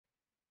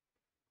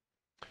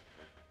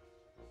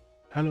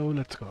Hello,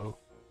 let's go.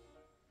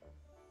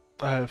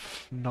 I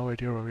have no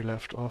idea where we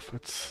left off.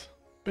 It's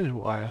been a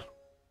while.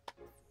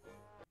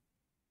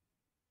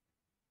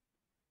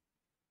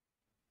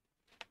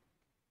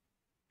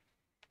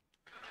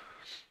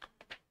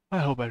 I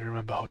hope I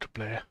remember how to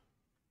play.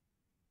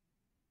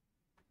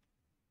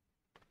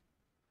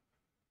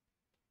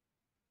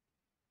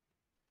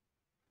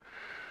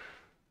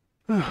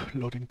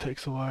 Loading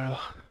takes a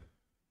while.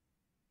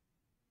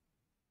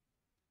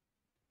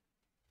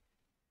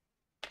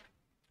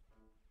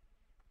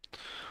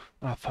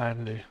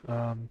 Finally.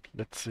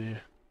 Let's see.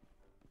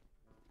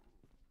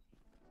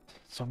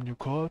 Some new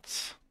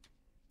chords.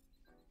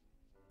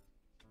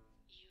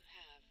 You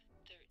have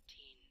 13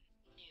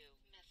 new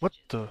What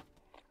messages. the?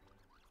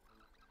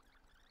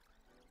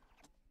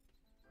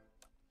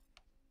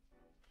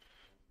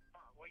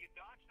 Well, you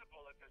dodged the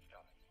bullet this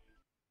time.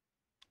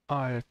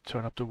 I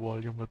turn up the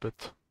volume a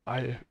bit.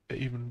 I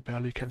even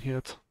barely can hear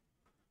it.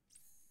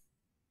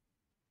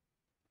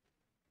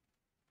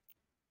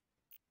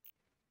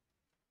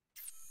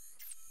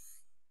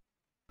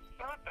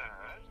 Not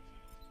bad.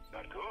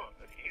 Not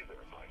good either,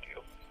 mind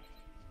you.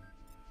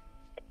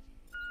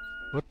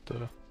 What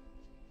the?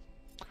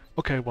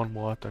 Okay, one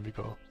more, then we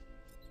go.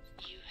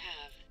 You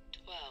have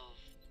 12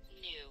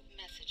 new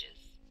messages.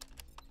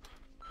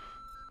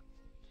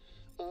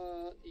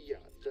 Yeah,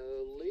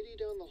 the lady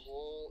down the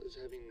hall is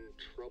having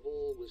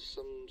trouble with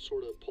some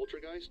sort of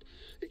poltergeist.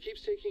 It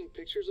keeps taking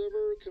pictures of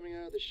her coming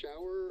out of the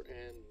shower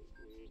and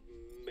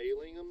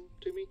mailing them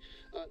to me.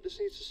 This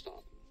needs to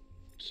stop.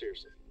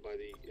 Seriously, by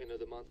the end of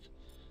the month.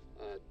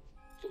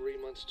 3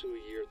 months to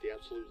a year at the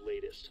absolute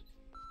latest.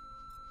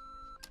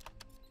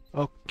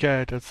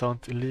 Okay, that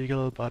sounds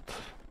illegal, but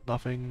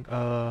nothing,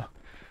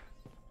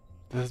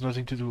 this has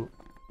nothing to do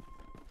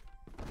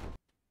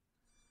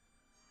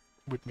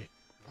with me.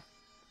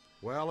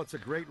 Well, it's a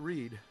great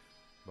read,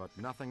 but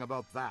nothing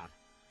about that.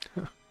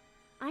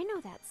 I know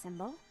that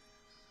symbol.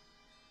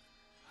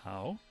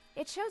 How?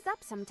 It shows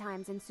up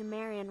sometimes in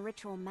Sumerian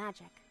ritual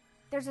magic.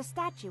 There's a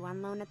statue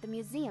on loan at the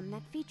museum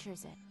that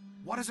features it.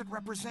 What does it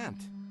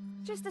represent?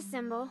 Just a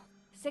symbol.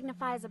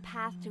 Signifies a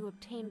path to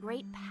obtain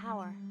great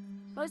power.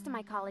 Most of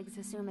my colleagues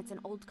assume it's an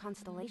old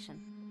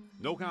constellation.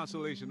 No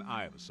constellation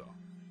I ever saw.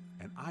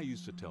 And I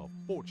used to tell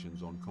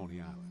fortunes on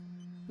Coney Island.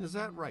 Is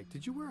that right?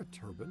 Did you wear a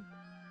turban?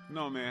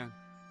 No, man.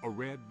 A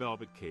red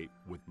velvet cape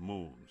with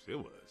moons. It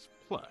was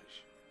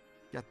plush.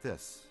 Get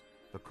this.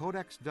 The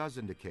codex does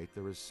indicate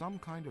there is some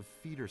kind of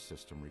feeder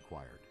system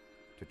required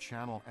to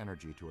channel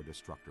energy to a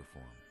destructor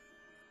form.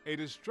 A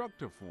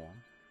destructor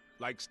form?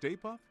 Like Stay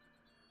Puft?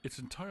 It's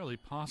entirely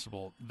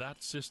possible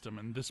that system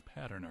and this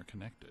pattern are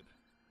connected.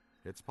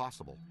 It's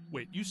possible.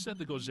 Wait, you said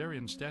the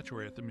Gozerian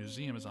statuary at the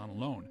museum is on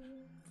loan.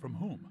 From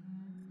whom?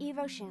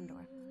 Ivo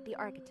Shandor, the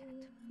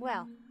architect.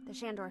 Well, the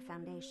Shandor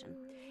Foundation.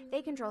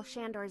 They control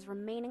Shandor's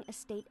remaining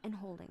estate and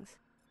holdings.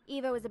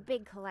 Ivo is a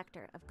big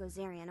collector of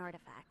Gozerian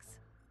artifacts.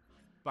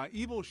 By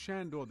Ivo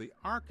Shandor the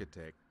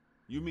architect,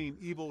 you mean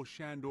Ivo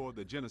Shandor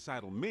the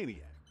genocidal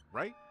maniac,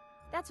 right?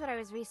 That's what I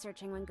was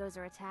researching when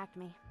Gozer attacked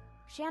me.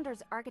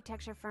 Shandor's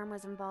architecture firm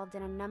was involved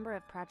in a number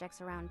of projects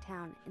around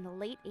town in the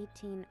late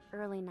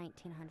early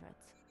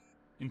 1900s.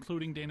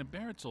 Including Dana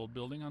Barrett's old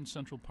building on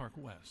Central Park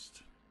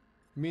West.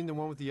 You mean the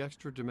one with the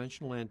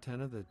extra-dimensional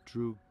antenna that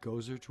drew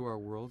Gozer to our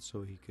world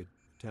so he could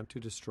attempt to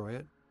destroy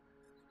it?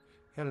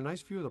 Had a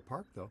nice view of the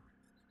park, though.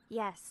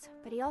 Yes,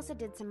 but he also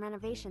did some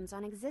renovations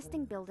on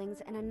existing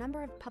buildings and a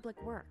number of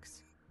public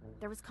works.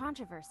 There was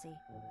controversy,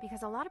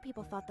 because a lot of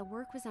people thought the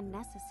work was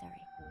unnecessary.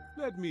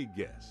 Let me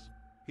guess.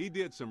 He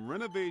did some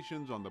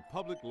renovations on the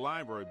public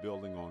library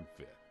building on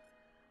Fifth.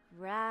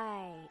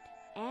 Right,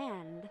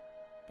 and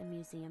the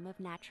Museum of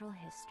Natural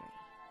History.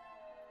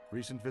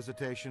 Recent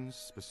visitations,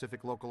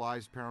 specific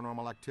localized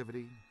paranormal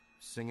activity,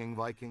 singing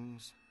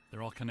Vikings.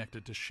 They're all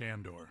connected to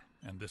Shandor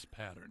and this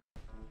pattern.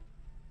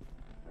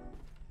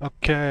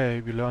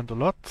 Okay, we learned a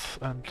lot,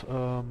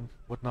 and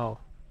what now?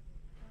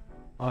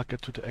 I'll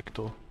get to the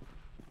Ecto.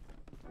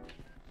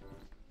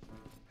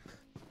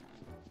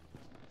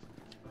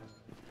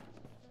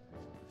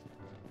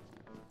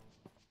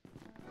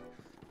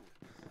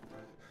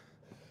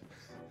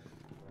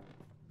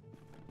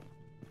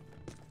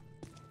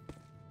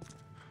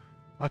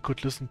 I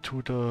could listen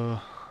to the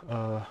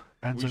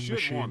answering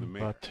should warn the machine,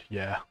 mayor. but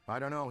yeah. I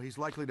don't know, he's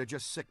likely to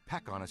just sick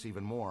peck on us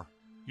even more.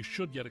 You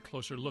should get a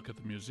closer look at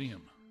the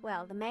museum.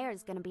 Well, the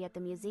mayor's gonna be at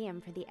the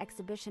museum for the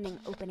exhibitioning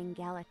opening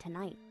gala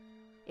tonight.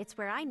 It's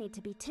where I need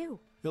to be too.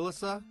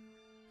 Ilissa,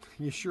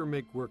 you sure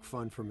make work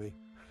fun for me.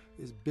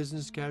 Is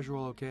business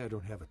casual okay? I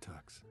don't have a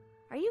tux.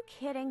 Are you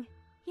kidding?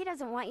 He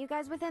doesn't want you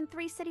guys within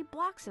 3 city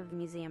blocks of the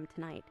museum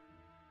tonight.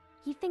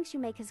 He thinks you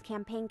make his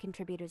campaign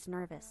contributors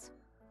nervous.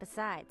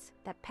 Besides,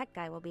 that Peck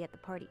guy will be at the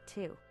party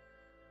too.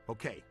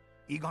 Okay,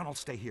 Egon will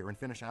stay here and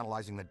finish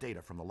analyzing the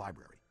data from the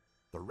library.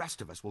 The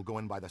rest of us will go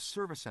in by the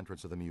service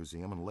entrance of the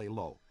museum and lay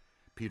low.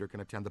 Peter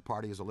can attend the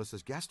party as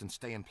Alyssa's guest and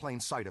stay in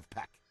plain sight of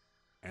Peck.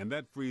 And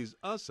that frees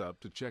us up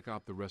to check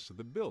out the rest of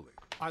the building.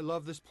 I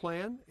love this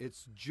plan.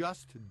 It's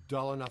just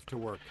dull enough to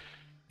work.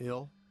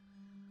 Ill?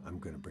 I'm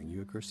gonna bring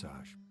you a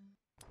corsage.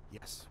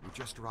 Yes, we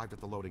just arrived at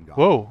the loading dock.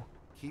 Whoa!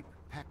 Keep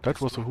Peck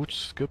That was a distracted. huge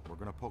skip. We're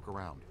gonna poke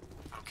around.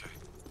 Okay,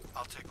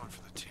 I'll take one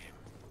for the team.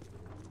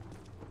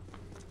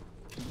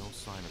 No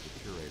sign of the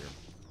curator.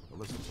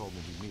 Alyssa told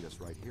me he'd meet us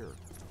right here.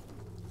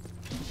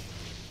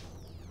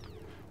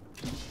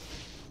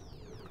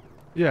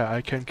 Yeah,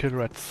 I can kill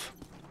rats.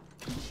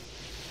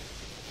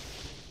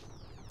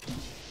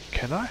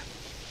 Can I?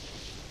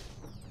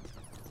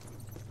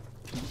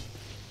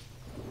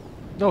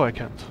 No, I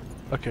can't.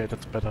 Okay,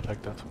 that's better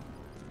like that.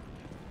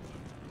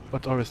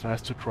 But always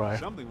nice to try.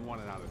 Something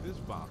wanted out of this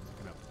box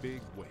in a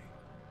big way.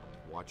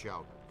 Watch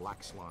out,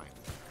 black slime.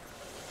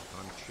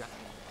 Unchecked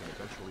can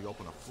eventually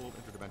open a full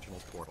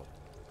interdimensional portal.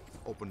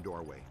 Open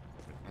doorway.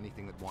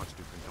 Anything that wants to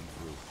can come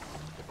through.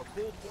 If a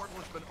full portal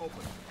has been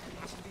opened, it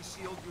has to be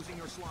sealed using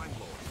your slime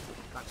blower.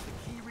 That's the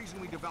key reason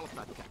we developed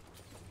that tech.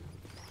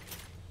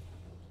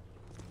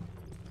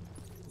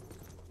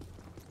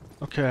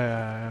 Okay,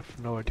 I have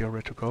no idea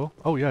where to go.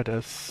 Oh yeah,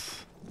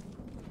 there's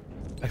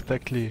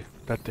exactly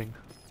that thing.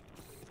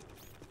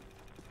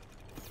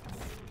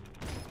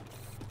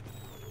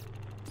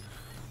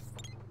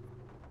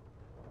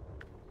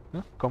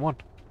 Huh? Come on.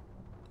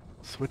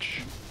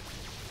 Switch.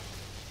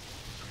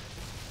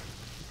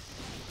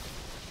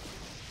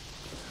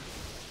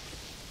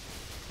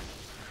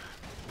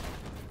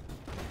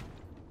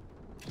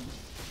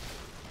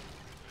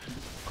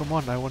 Come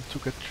on, I want to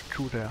get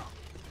through there.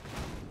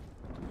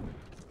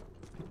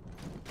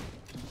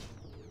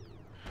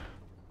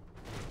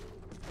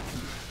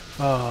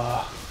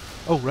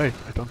 Oh right,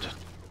 I don't.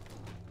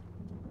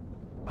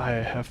 I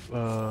have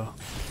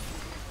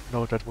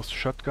no, that was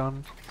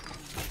shotgun.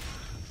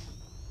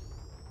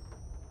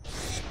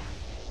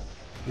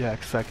 Yeah,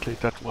 exactly.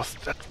 That was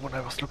what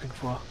I was looking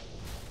for.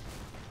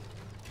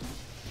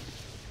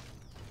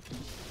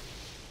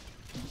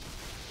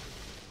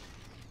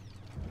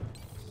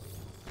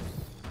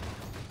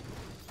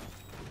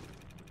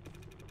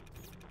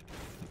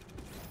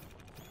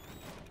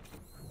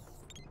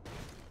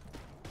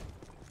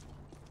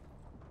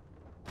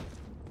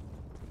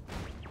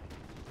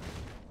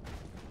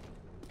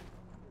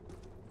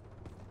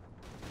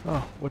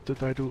 Oh, what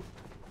did I do?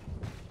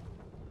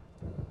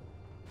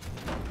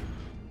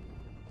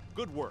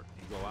 Good work,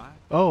 Eagle Eye.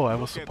 Oh, I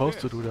Look was at supposed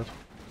to this. do that.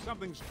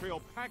 Something's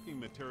trailed packing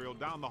material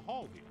down the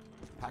hall here.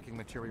 Packing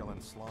material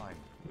and slime.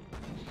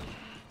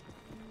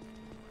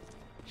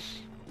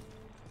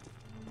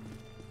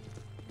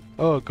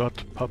 Oh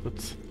god,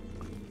 puppets,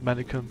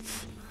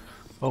 mannequins,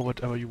 or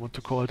whatever you want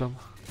to call them.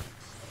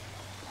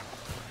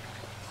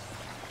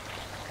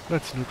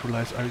 Let's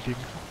neutralize everything.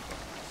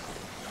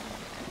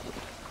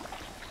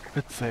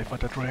 It's safer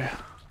that way.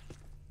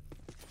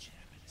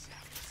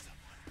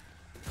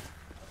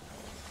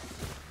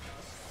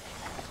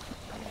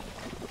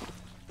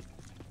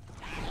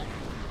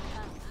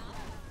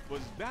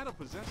 Was that a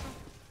possessor?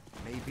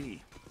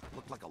 Maybe.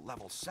 Looked like a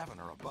level 7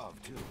 or above,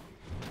 too.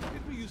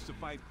 Did we used to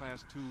fight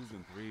class 2s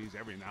and 3s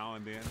every now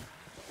and then?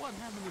 What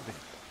happened to them?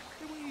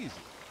 They were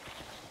easy.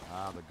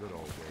 Ah, the good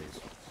old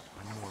days.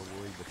 I'm more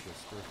worried that she'll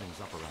stir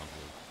things up around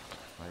here.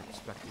 I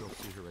expect we'll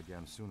see her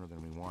again sooner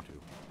than we want to.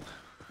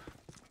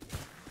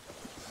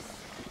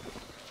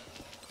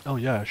 Oh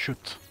yeah, I should.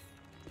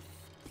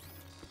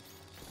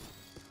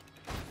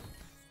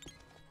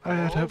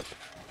 I'd have...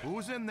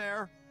 Who's in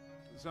there?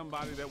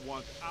 Somebody that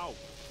wants out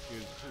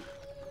is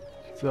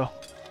who? So,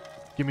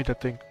 give me that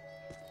thing.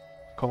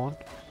 Come on.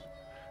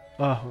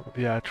 Oh,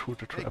 yeah, I threw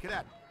the Hey, trap.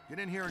 cadet, get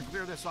in here and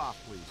clear this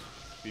off, please.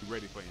 Be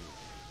ready for anything.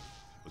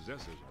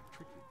 Possessors are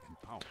tricky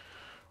and powerful.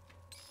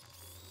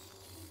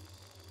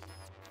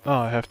 Oh,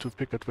 I have to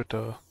pick it with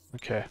the...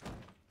 Okay.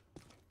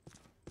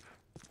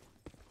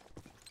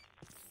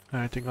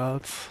 Anything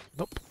else?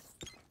 Nope.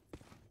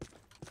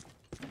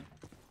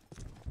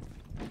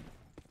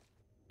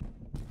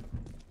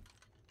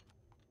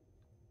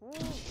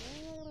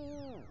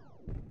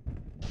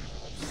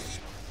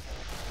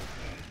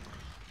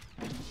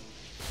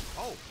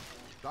 Oh,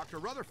 Dr.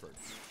 Rutherford.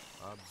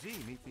 Z,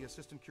 meet the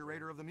assistant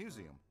curator of the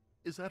museum.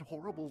 Is that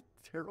horrible,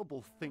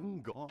 terrible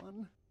thing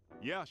gone?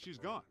 Yeah, she's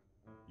gone.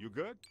 You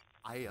good?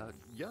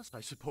 Yes,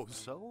 I suppose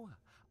so.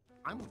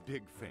 I'm a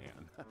big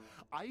fan.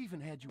 I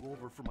even had you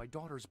over for my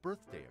daughter's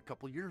birthday a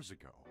couple years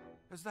ago.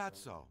 Is that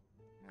so?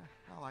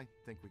 Well, I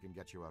think we can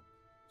get you a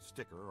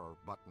sticker or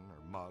button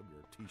or mug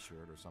or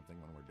t-shirt or something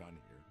when we're done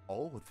here.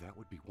 Oh, that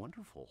would be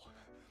wonderful.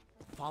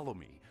 Follow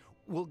me.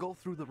 We'll go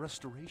through the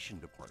restoration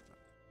department.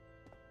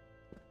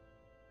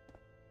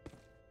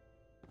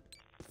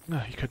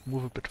 Yeah, he could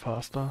move a bit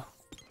faster,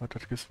 but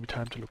that gives me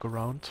time to look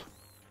around.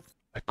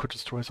 I could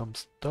destroy some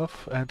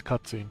stuff and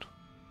cutscene.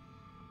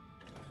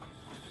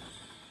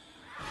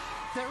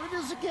 There it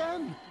is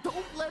again!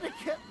 Don't let it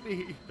get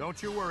me!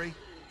 Don't you worry.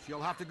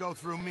 She'll have to go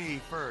through me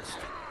first.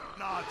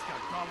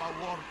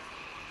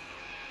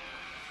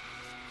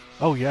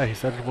 Oh yeah, he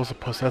said it was a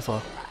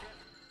possessor.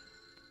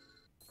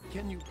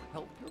 Can you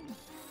help him?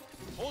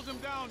 Hold him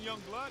down, young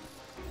blood.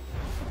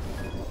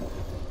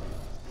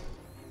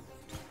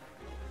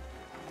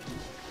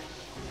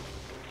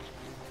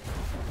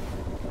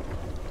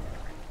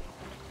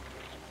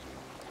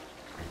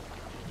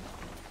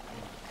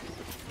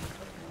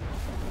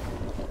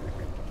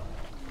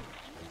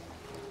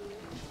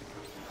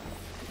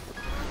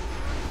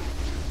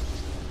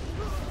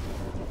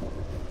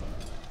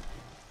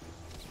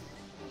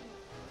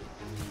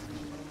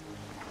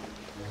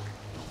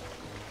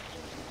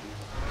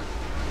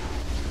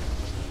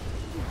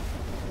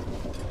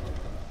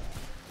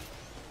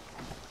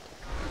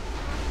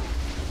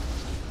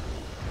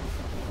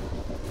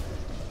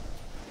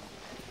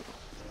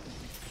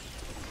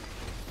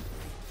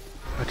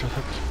 just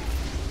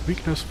had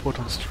weakness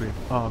photon stream.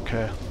 Ah,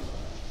 okay.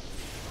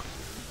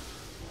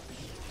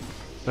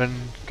 When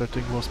that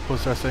thing was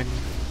possessing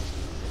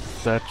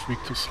that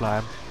weak to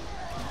slime.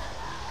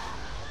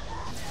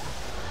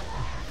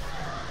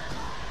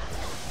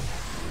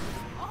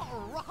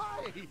 All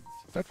right!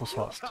 That was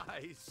fast. You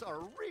guys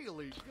are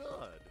really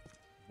good.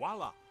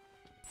 Voila!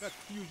 That's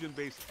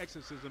fusion-based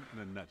exorcism in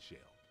a nutshell.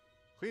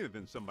 Cleaner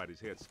than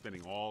somebody's head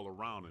spinning all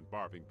around in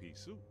barfing pea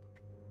soup.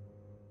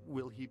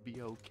 Will he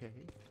be okay?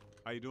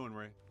 How you doing,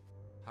 Ray?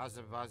 How's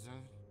it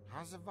buzzing?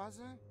 How's it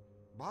buzzing?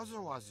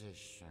 Buzzer was it?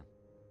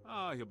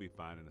 Ah, he'll be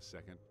fine in a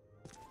second.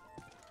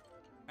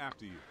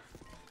 After you.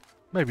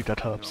 Maybe that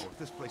You helps. know, if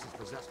this place is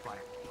possessed by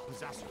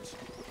possessors,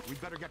 we'd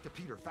better get to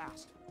Peter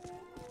fast.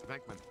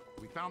 Venkman,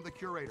 we found the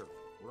curator.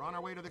 We're on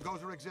our way to the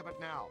Gozer exhibit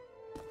now.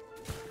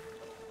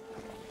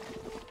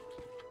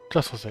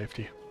 Just for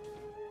safety.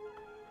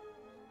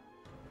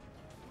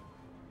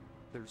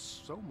 There's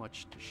so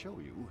much to show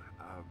you.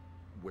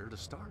 Where to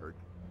start?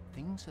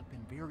 Things have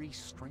been very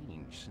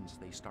strange since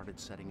they started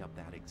setting up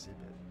that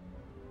exhibit.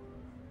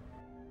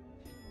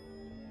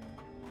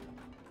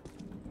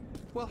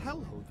 Well,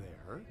 hello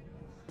there.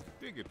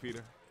 Dig it,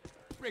 Peter.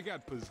 Ray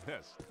got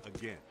possessed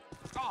again.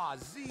 Aw,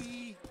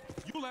 Z!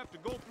 You'll have to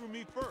go through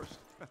me first.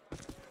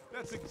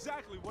 That's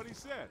exactly what he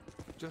said.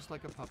 Just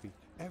like a puppy.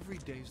 Every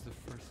day's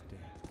the first day.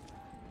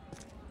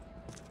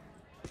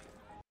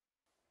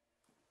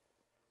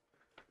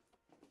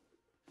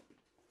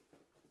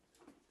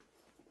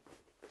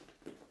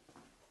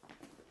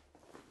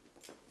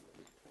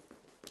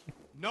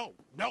 No,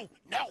 no,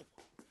 no!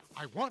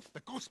 I want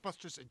the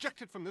Ghostbusters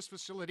ejected from this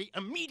facility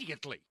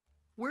immediately!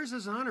 Where's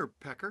his honor,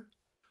 Pecker?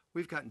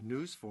 We've got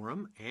news for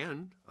him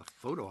and a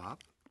photo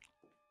op.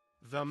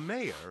 The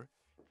mayor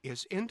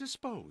is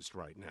indisposed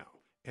right now.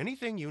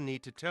 Anything you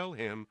need to tell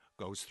him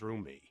goes through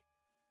me.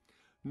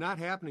 Not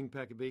happening,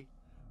 Peckaby.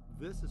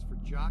 This is for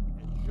Jock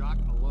and Jock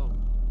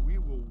alone. We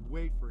will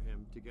wait for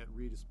him to get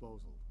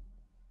redisposal.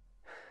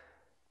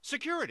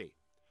 Security,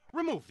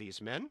 remove these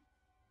men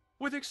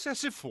with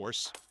excessive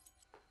force.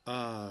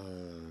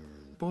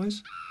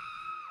 Boys?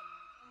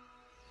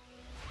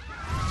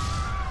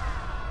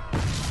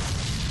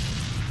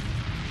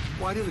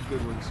 Why do the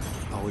good ones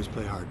always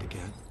play hard to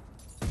get?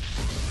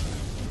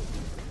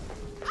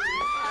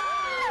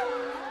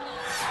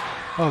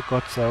 Oh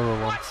god, Sarah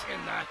once. What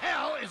in the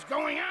hell is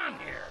going on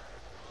here?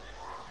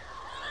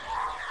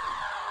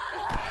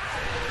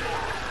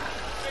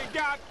 They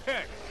got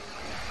picked.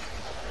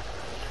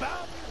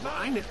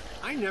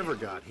 I never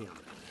got him.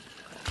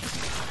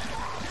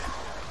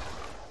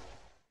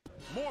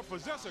 More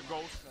possessor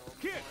ghosts.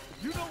 Kid,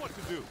 you know what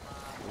to do.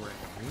 Ray?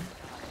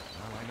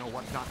 Well, I know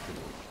what not to do.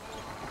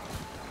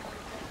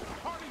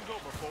 Party's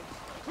over, folks.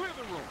 Clear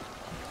the room.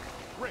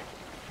 Rick,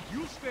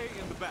 you stay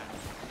in the back.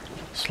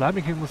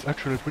 Slamming him was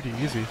actually pretty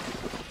easy.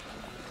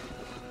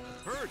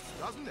 Hurts,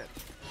 doesn't it?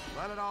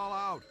 Let it all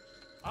out.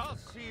 I'll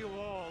see you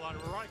all on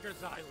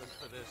Rikers Island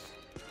for this.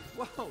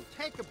 Whoa,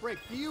 take a break.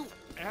 Do you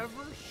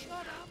ever shut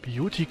up?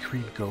 Beauty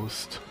Queen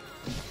Ghost.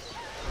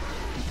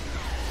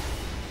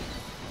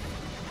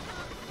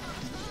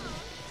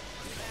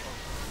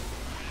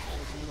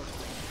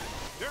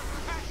 They're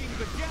packing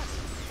the guests.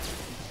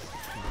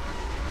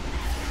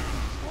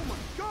 Oh my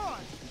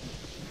god!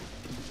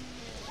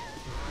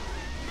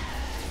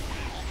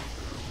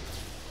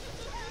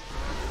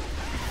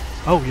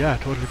 Oh yeah, I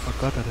totally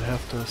forgot that I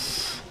have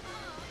this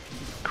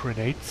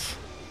grenades.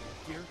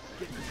 Here,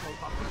 get control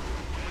up.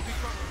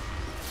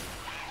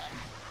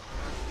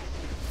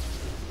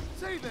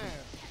 Stay there!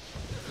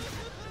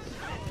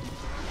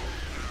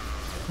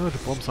 Oh, the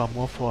bombs are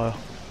more for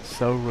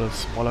several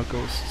smaller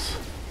ghosts.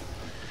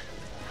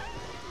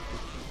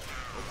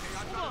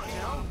 Come on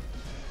now!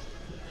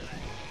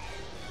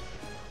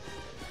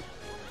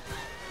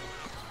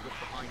 Look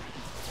behind you.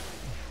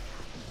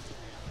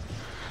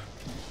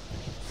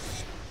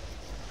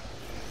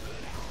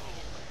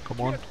 Come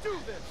on. Can't do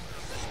this!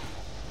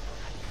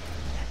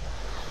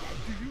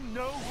 Do you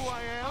know who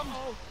I am?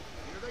 Uh-oh.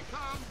 Here they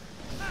come.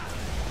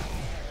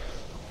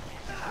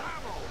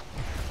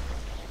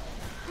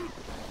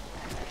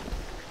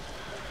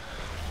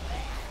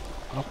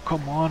 Oh,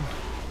 come on.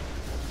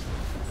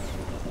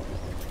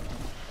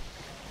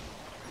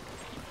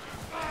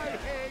 I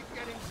hate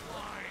getting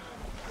slimed!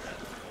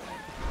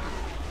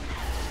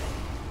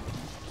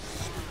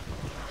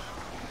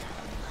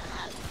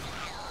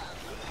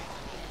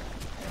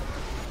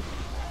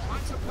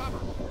 Find some cover.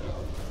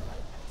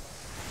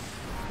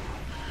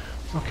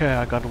 Okay,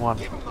 I got one.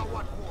 Give him the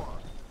what for.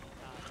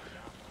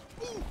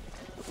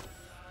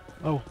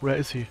 Oh, where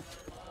is he?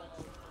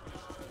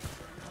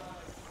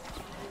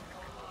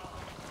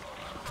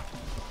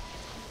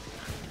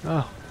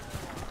 Ah,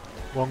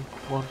 wrong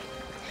one.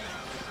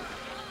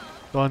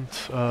 Don't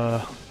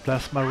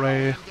plasma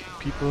ray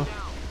people.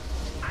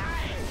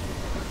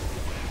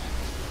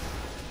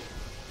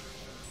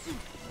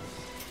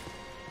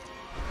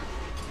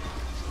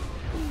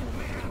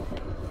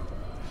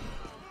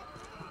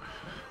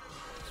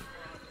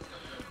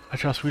 I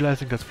just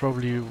realizing that's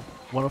probably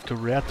one of the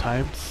rare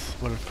times,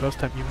 well, the first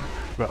time even,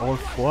 where all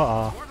four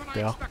are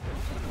there.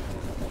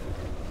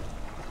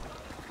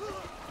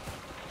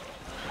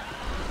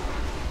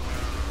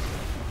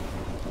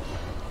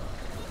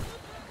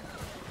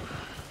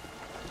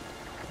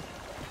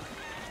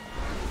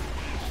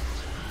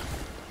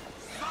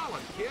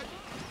 Solid, kid.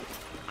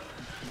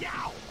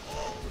 Yow!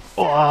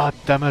 Oh,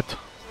 damn it.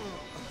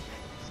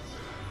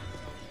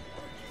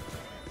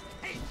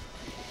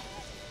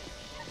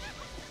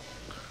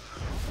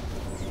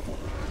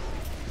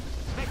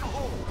 Make a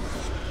hole.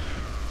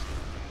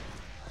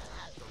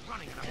 They're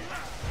running in a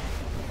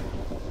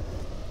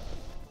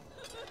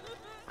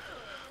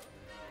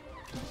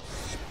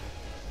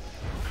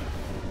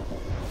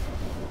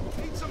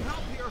Need some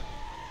help here.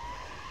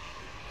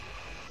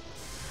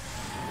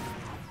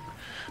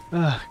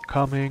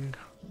 Coming.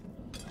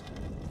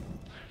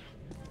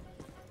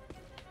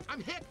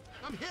 I'm hit.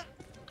 I'm hit.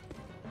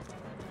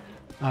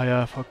 Ah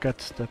yeah, I forget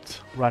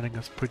that running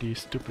is pretty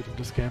stupid in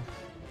this game.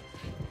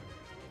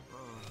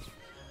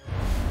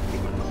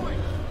 Keep it going.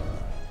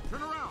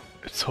 Turn around.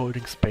 It's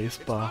holding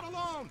spacebar. Not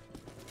alone.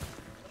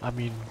 I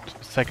mean,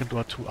 second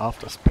or two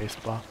after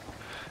spacebar.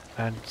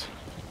 And...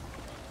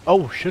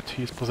 oh shit,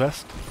 he's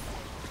possessed.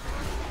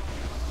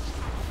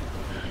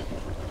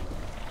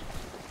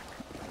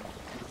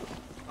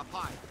 Up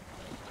high.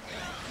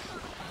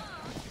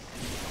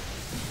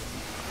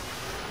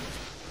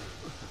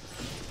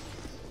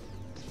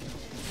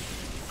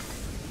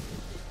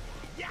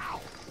 Yow!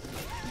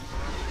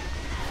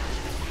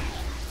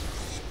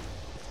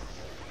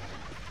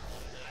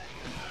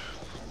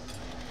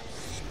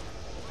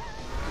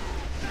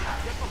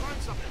 Get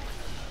behind something.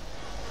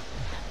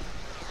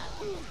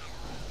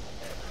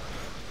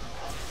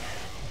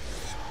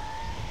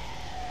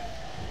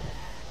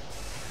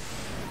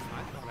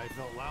 I thought I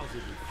felt lousy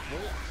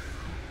before.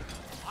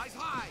 Eyes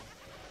high.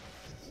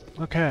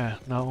 Okay,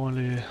 now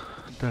only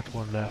that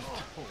one left.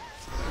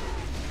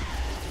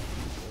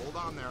 Hold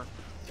on there.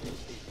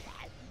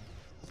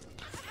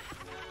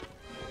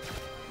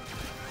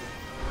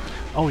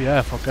 Oh yeah,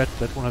 I forgot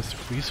that one has the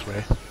freeze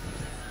ray.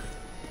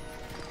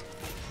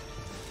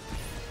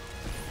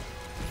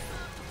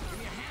 Give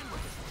me a hand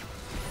with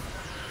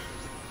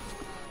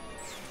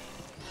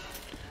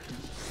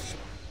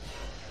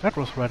it. That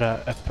was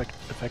rather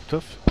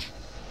effective.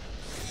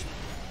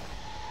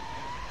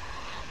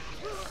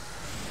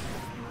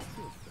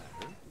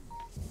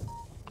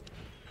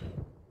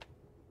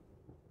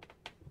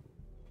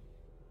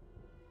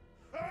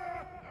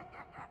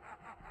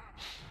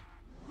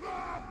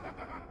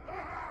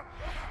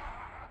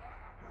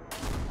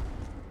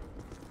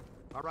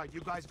 All right,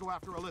 you guys go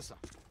after Alyssa.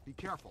 Be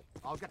careful.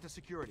 I'll get to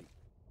security.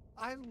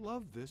 I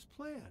love this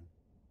plan.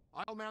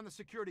 I'll man the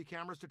security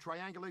cameras to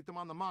triangulate them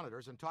on the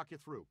monitors and talk you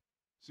through.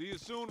 See you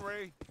soon,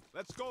 Ray.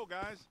 Let's go,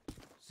 guys.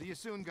 See you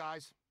soon,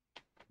 guys.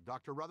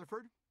 Dr.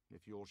 Rutherford,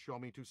 if you'll show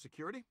me to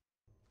security.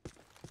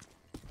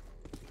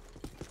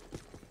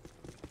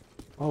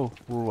 Oh,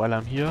 while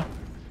I'm here.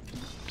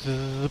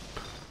 Zip.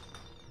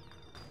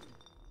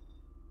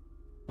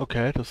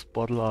 Okay, this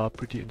bottle are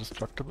pretty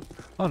indestructible.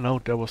 Oh no,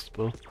 there was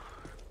spill.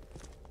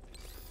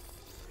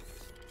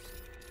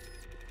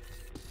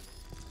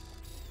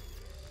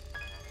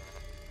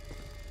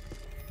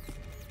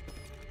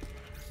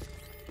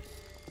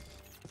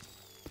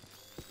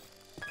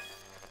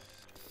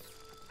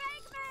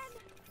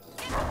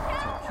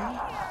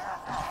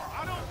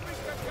 I don't think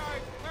that guy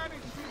is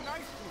planning to be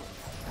nice to him.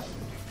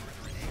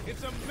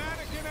 It's a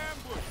mannequin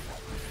ambush.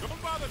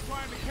 Don't bother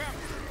trying to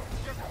capture him.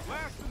 Just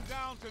blast him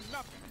down to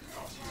nothing.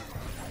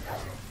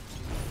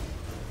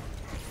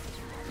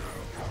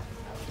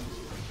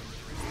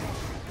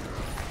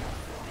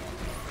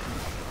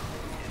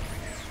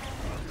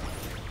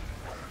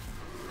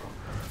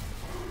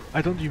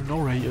 I don't even know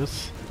where he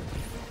is.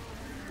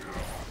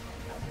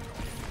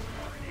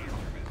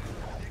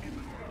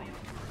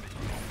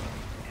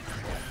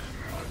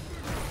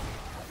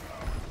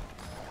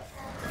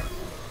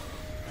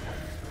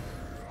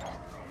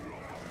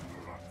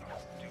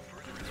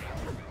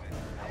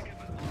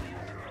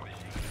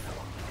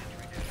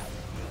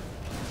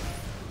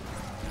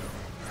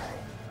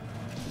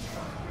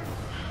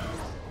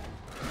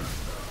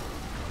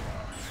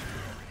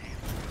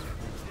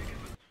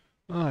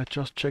 I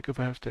just check if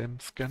I have them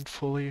scanned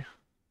fully,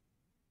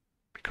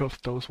 because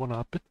those one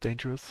are a bit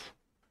dangerous.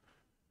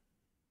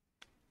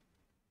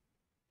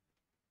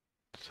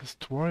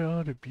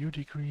 Destroyer, the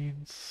beauty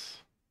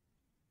greens.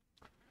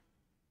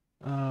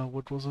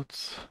 What was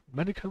it?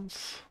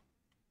 Mannequins?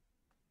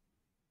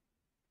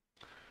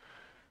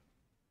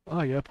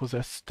 Ah yeah,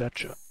 possessed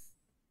stature.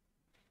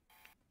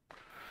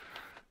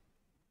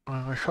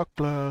 Shock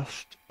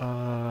blast.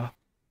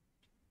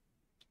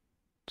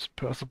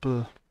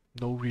 Dispersible.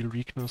 No real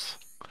weakness.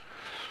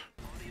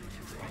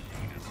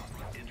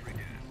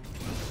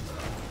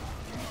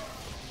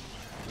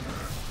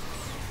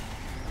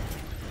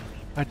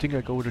 I think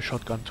I go with a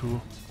shotgun too.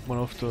 One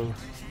of the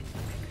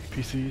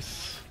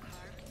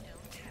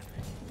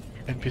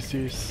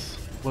NPCs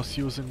was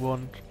using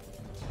one,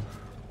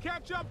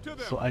 Catch up to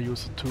them. so I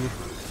use it too.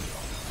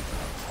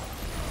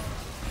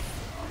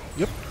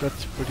 Yep,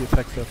 that's pretty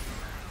effective.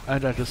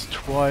 And I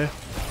destroy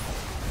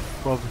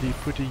probably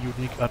pretty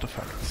unique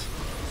artifacts.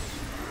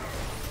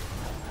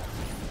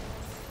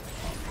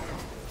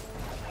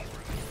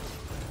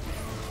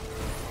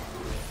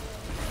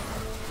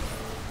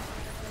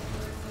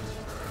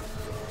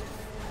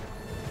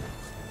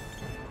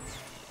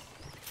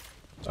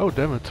 Oh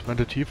damn it, when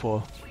did he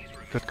fall?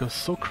 That goes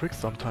so quick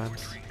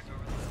sometimes.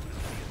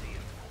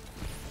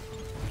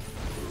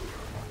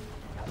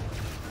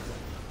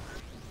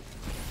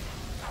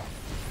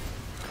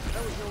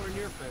 That was nowhere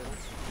near fatal.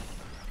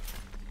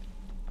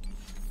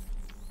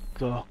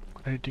 So,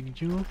 anything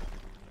new?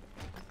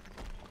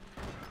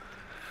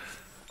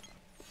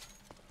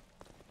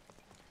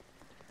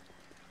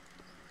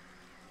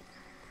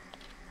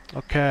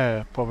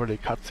 Okay, probably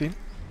cutscene.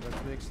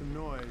 Let's make some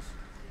noise.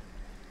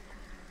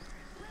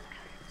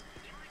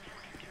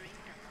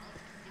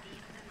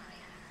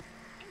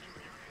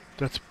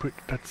 That's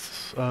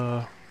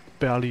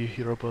barely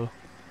hearable.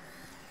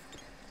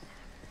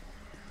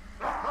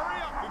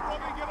 Hurry up before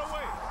they get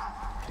away!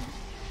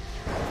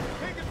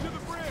 Take it to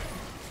the bridge!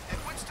 Did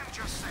Winston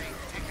just say,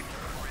 take it to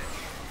the bridge?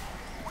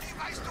 What are you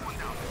guys doing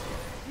down there?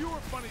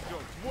 Fewer funny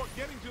jokes, more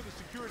getting to the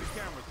security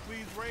cameras,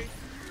 please, Ray.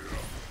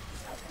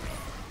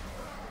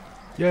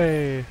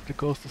 Yay, the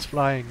ghost is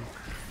flying,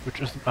 which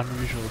isn't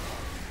unusual.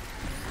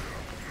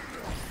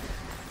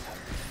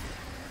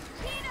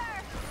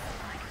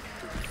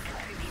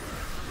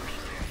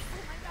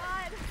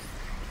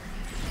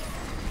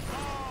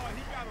 Oh,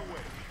 he got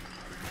away.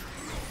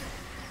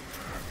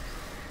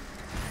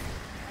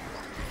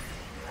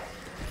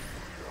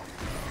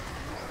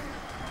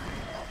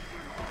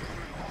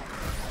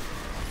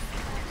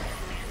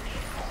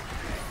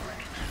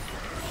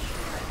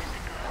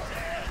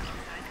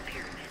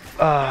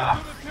 Ah.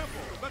 To the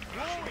temple, the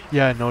glowing.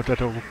 Yeah, I know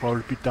that I will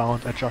probably be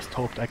down. I just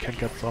hoped I can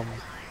get a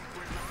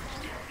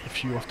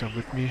few of them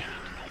with me.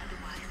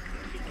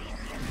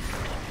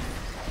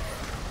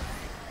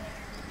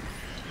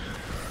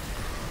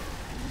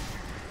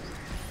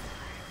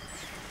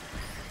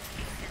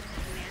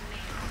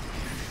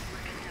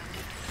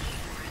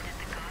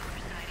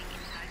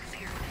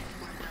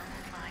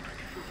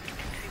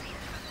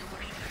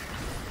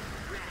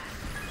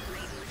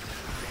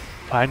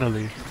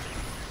 Finally.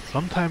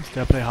 Sometimes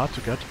they play hard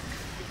to get.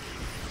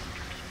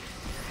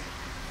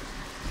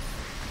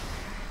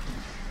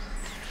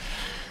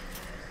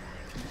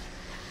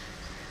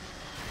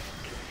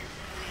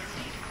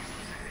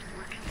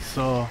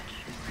 So,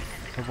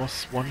 there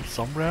was one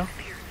somewhere.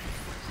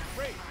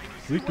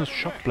 Weakness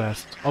shock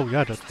blast. Oh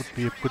yeah, that would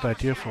be a good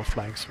idea for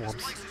flying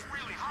swarms.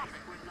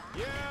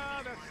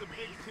 Yeah, that's the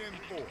Big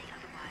 10-4.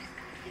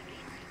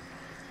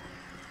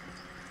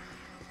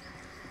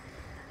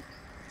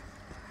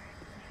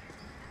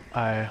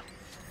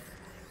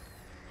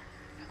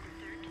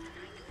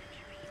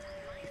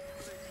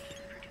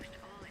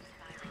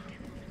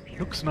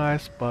 Looks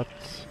nice, but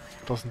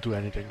doesn't do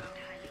anything.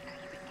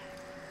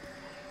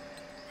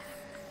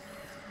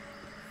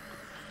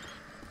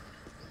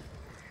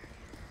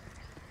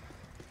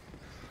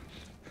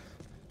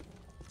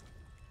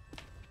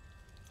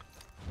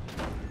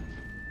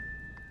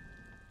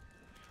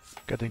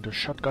 Getting the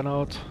shotgun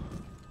out.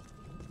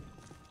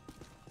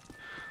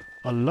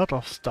 A lot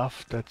of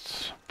stuff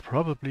that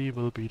probably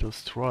will be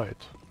destroyed.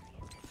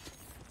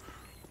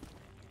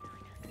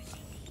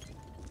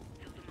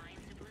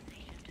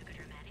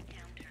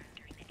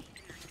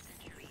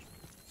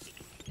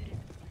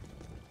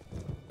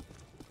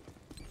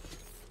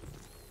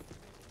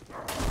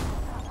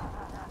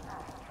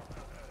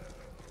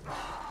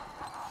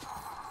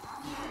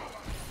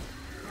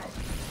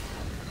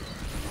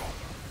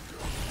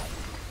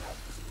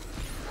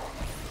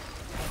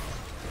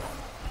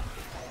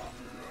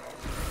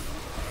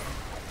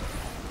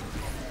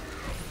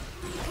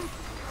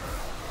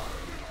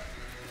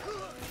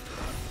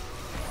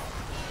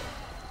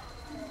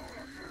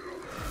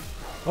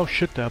 Oh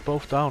shit, they're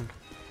both down.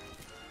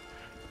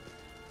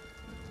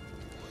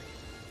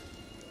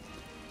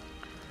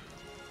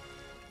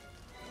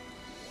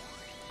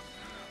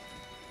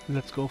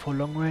 Let's go for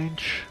long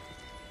range.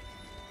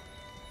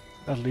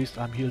 At least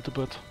I'm healed a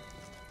bit.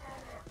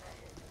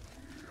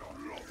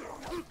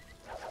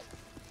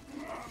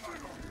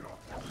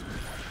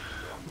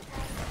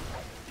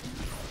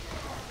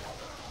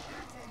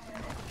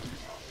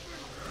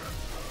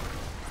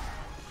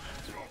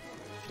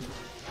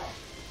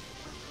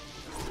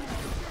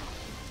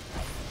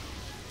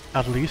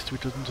 At least we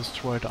didn't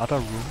destroy the other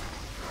room.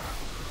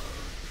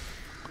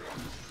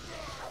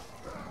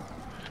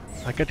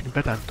 I'm getting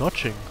better at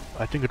dodging.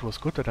 I think it was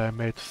good that I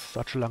made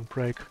such a long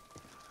break.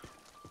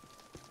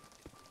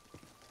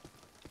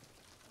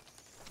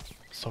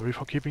 Sorry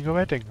for keeping you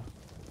waiting.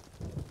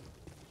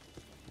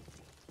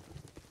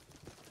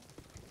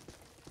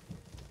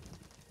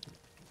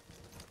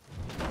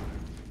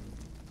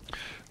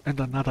 And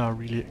another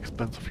really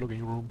expensive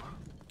looking room.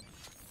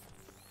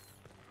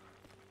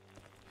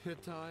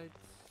 Hittite,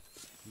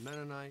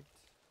 Mennonite,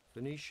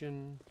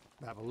 Phoenician,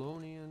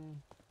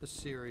 Babylonian,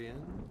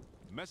 Assyrian,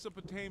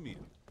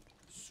 Mesopotamian,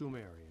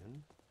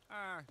 Sumerian,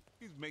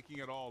 He's making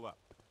it all up.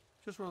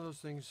 Just one of those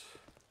things.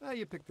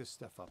 You pick this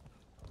stuff up.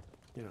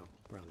 You know,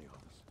 around the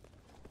office.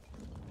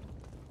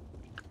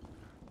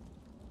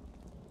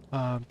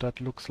 That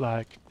looks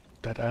like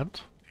dead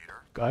end.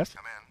 Peter, Guys?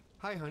 come in.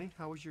 Hi, honey.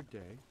 How was your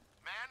day?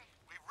 Man,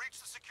 we've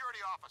reached the security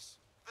office.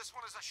 This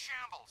one is a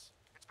shambles.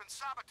 It's been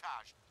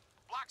sabotaged.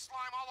 Black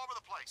slime all over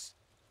the place.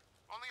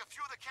 Only a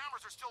few of the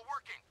cameras are still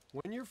working.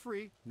 When you're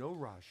free, no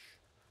rush.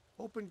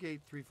 Open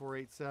gate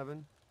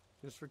 3487,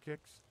 just for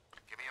kicks.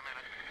 Give me a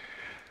minute.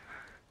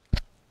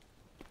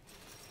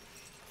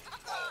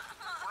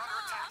 We're under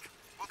attack.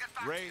 We'll get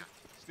back to Ray, you.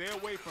 stay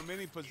away from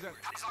any possession.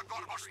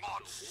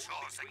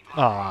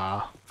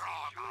 Ah.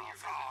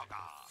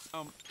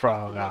 Frogger,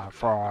 If you're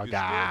still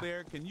frogger.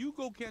 there, can you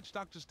go catch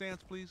Dr. Stantz,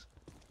 please?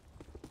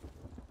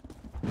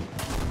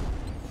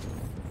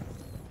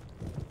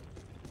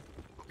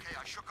 Okay,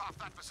 I shook off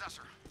that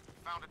possessor.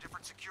 Found a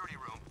different security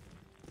room.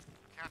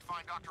 Can't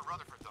find Dr.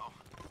 Rutherford, though.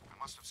 I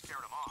must have scared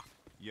him off.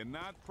 You're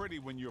not pretty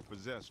when you're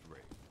possessed, Ray.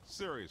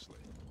 Seriously.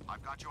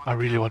 I've got you on I the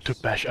really want to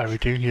cameras. bash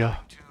everything here.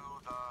 To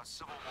the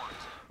Civil Wars.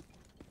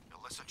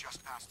 Alyssa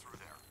just passed through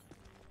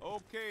there.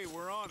 Okay,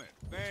 we're on it.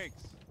 Thanks.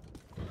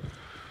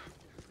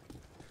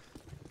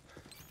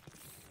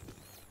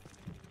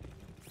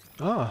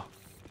 Ah.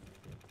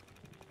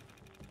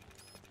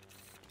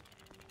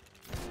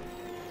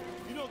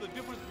 You know the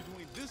difference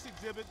between this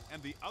exhibit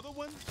and the other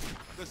one?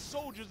 The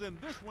soldiers in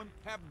this one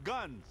have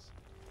guns.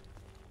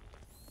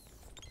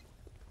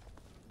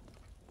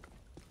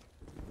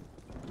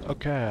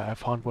 Okay, I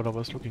found what I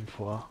was looking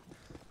for.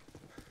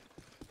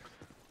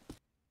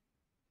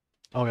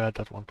 Oh yeah,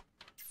 that one.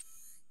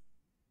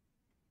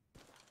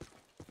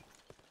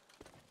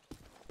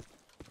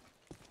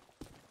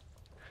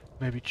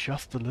 Maybe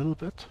just a little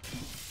bit?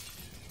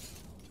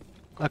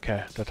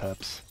 Okay, that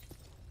helps.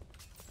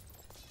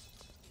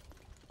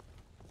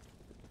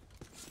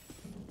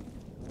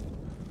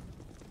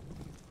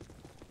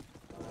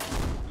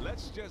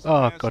 Let's just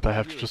Oh pass god, I through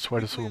have to here as destroy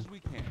the quickly zoom. as we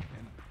can. And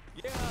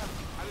yeah,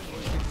 I didn't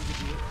really think we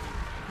could do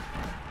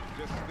it.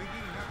 Just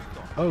thinking happy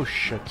thoughts. Oh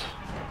shit.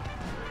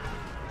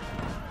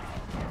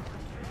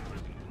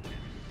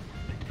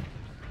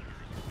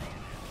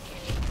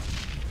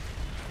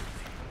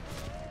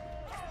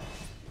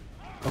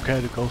 Okay,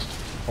 the ghosts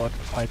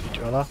fight each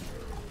other.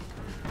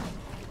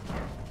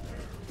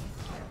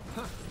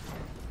 I'm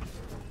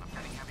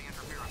getting heavy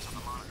interference on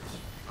the monitors.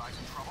 You guys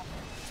in trouble?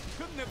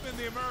 Couldn't have been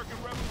the American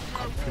Revolutionary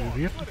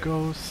War. Confederate could it?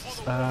 ghosts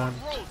Or the war on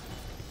and Roses.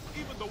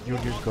 Even the war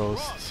Union on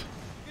ghosts. drugs.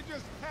 It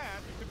just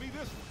had to be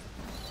this one.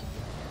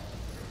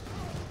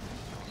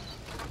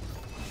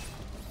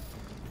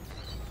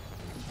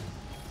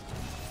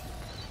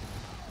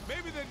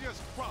 Maybe they're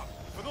just props,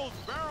 but those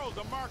barrels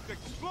are marked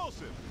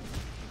explosive.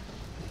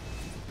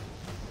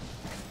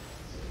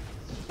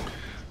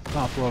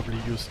 I'll probably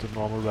use the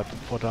normal weapon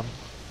for them.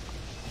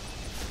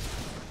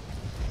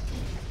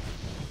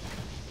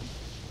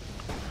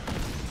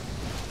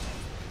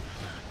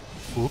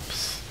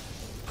 Oops.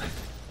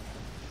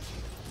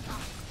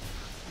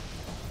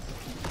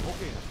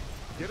 Okay,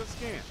 get a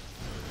scan.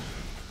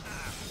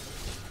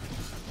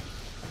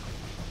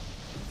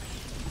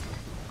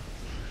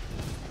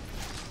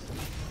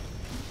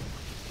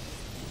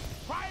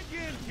 Try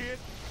again, kid.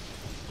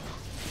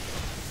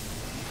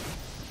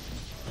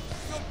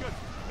 Good, good.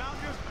 Now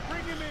just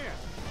bring him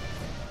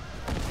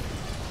in.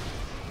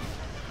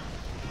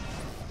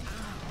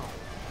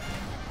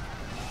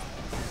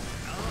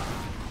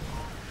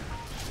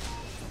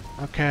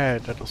 Okay,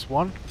 that was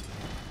one.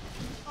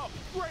 Oh,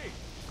 great.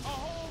 A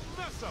whole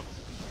mess of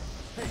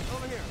them. Hey,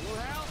 over here,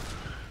 little help?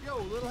 Yo,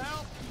 little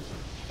help?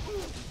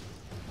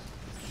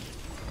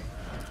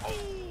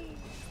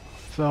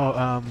 So,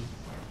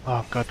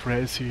 oh god, where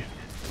is he?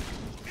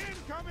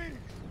 Incoming.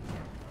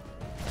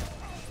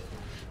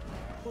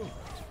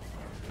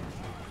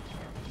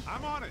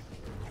 I'm on it.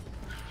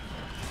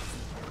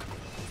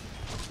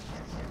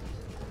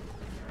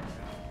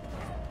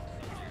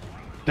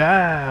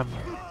 Damn!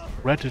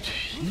 Where did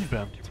he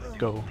went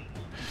go?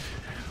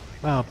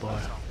 Oh boy. A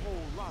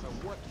whole lot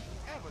of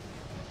whatever.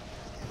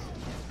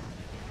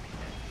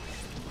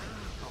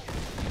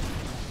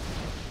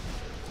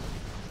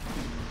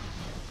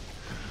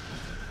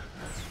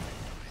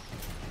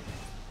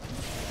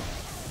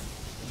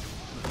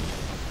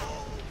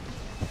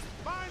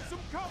 Find some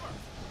cover.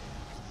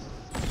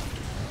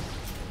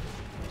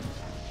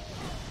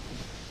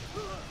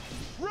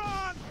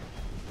 Run!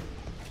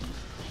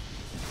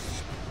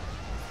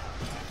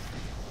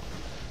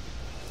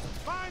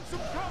 Find some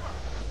cover.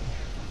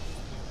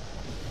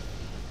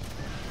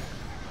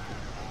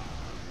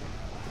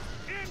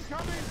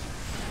 Incoming.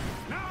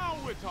 Now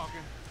we're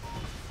talking.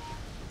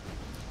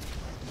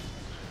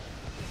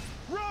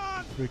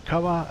 Run!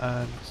 Recover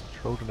and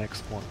throw the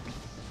next one.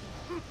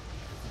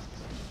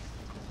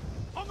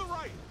 On the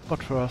right.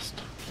 But first,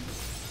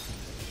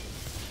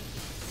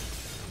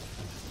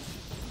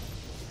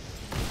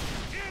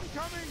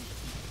 Incoming.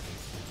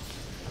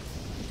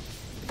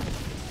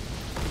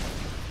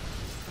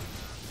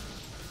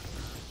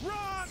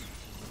 Run!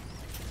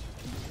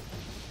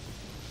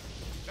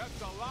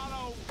 That's a lot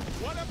of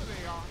whatever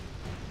they are.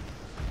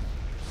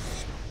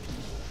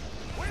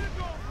 Way to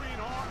go,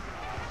 Greenhorn!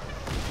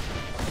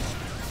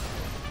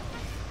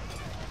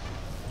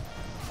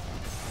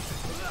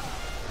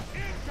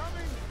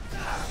 Incoming!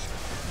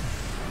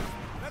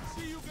 Let's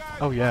see you guys.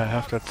 Oh yeah, I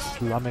have that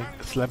slamming.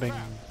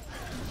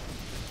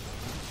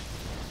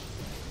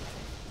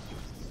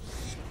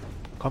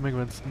 Coming,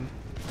 Winston.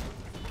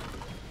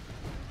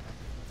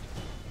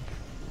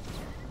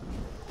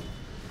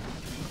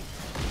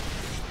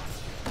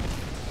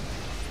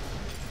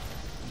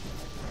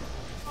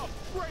 Oh,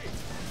 great!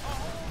 A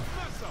whole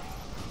mess up.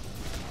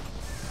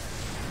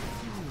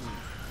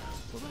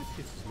 Well, that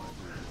kisses my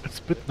booty. It's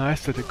a bit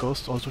nice that the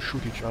ghosts also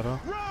shoot each other.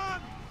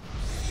 Run!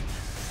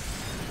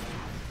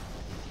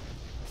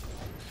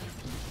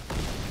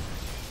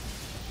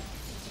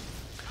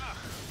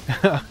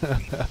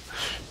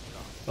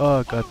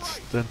 Oh god,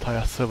 the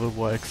entire Civil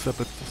War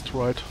exhibit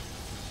destroyed.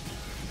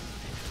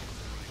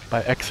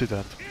 By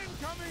accident.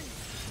 Incoming!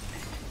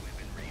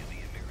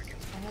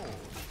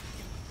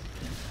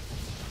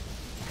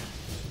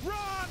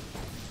 Run!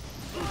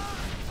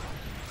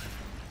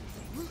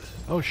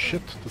 Oh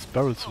shit, this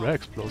barrel's very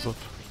explosive.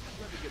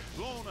 Let me get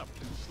blown up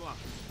in the slump.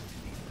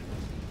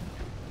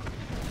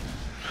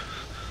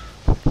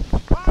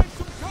 Find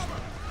some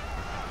cover!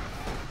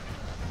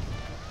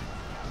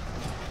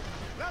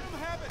 Let him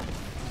have it!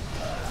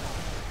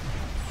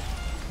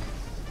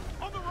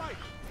 On the right!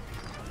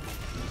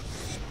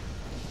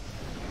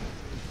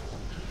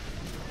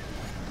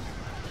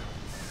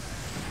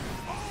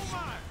 Oh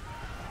my!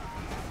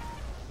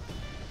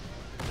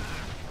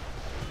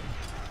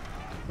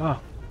 Ah,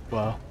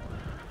 well,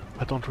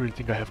 I don't really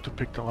think I have to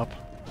pick them up.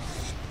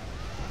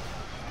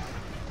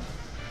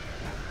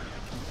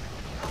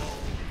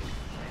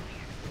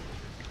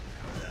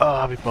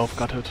 Ah, we both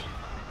got hit.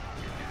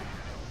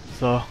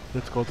 So,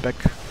 let's go back.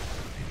 Still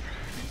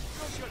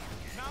good.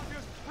 Now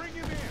just bring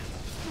him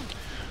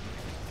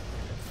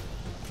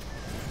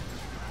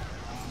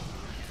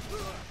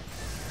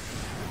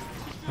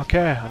in.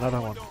 Okay,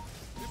 another one.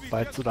 It'd be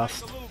Bite just the like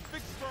dust. a little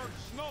Vicksburg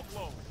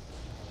snowblower.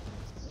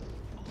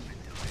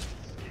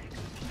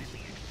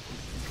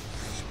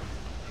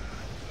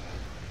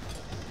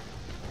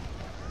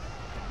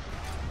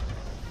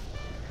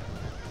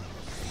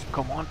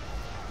 Come on.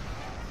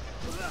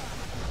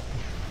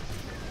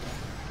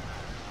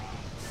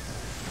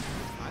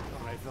 I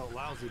thought I felt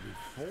lousy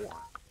before.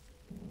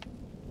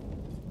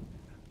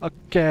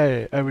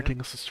 Okay,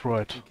 everything is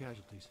destroyed. Two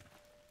casualties.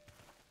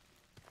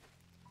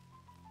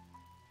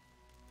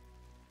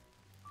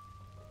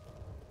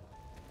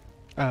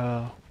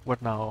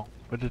 What now?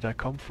 Where did I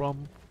come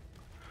from?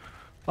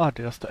 Ah,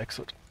 there's the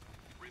exit.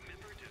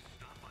 Remember to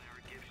stop by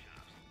our gift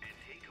shops and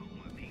take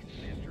home a piece of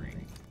history.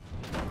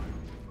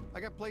 I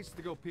got places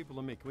to go, people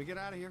to meet. Can we get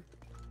out of here?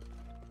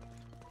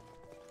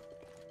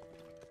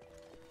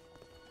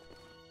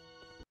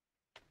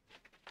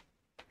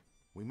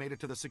 We made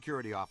it to the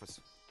security office.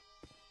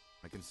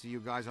 I can see you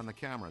guys on the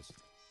cameras.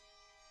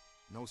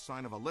 No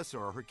sign of Alyssa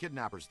or her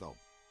kidnappers, though.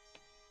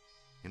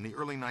 In the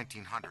early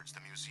 1900s, the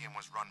museum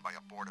was run by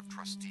a board of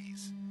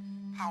trustees.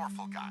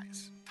 Powerful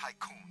guys,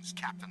 tycoons,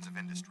 captains of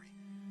industry.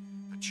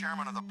 The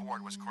chairman of the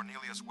board was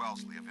Cornelius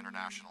Wellesley of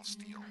International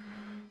Steel.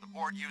 The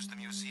board used the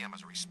museum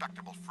as a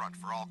respectable front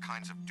for all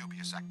kinds of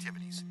dubious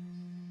activities.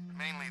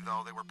 Mainly,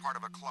 though, they were part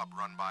of a club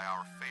run by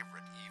our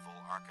favorite evil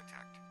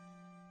architect.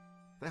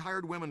 They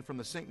hired women from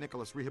the St.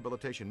 Nicholas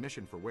Rehabilitation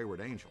Mission for Wayward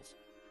Angels.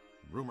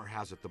 Rumor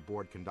has it the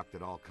board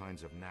conducted all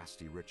kinds of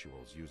nasty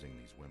rituals using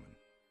these women.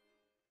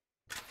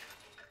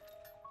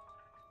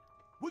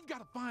 We've got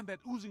to find that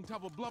oozing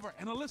tub of blubber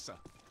and Alyssa.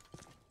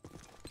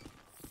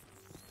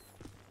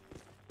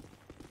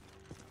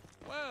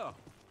 Well,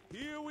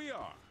 here we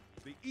are,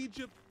 the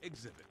Egypt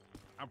exhibit.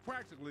 I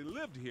practically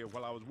lived here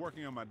while I was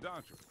working on my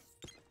doctorate.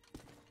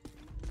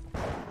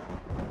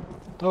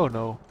 Oh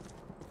no.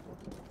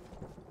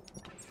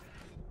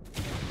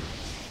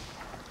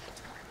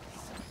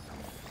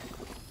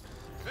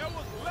 There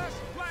was less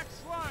black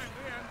slime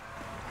then.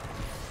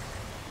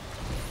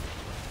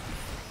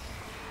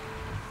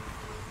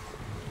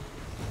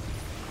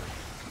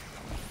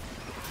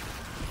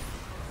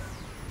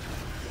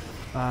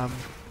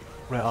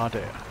 Where are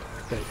they?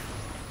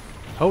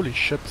 Holy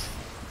shit.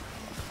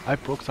 I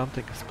broke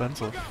something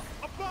expensive. Look out,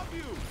 above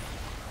you.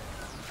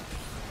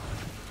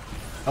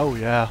 Oh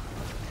yeah.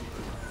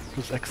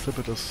 This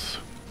exhibit is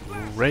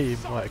way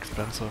more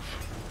expensive.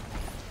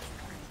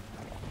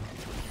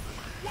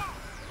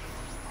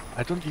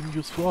 I don't even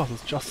use force,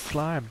 it's just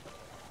slime.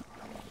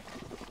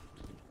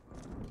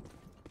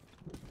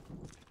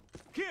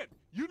 Kid,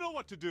 you know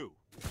what to do.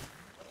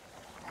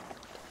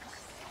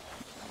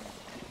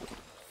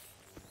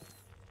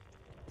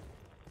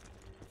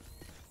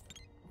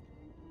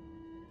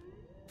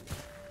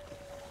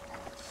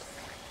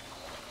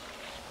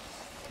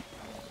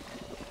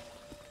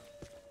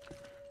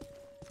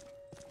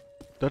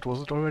 That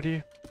was it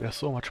already? There's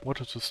so much more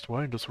to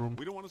destroy in this room.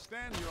 We don't want to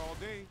stand here all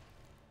day.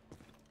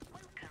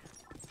 Welcome.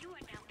 You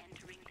are now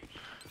entering the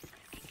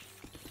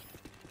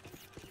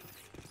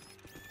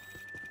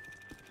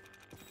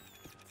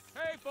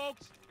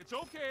folks. It's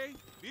okay.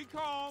 Be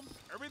calm.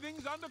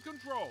 Everything's under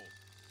control.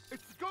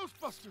 It's the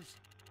Ghostbusters!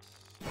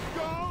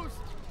 Ghost!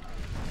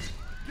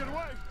 Get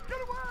away! Get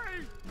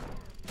away!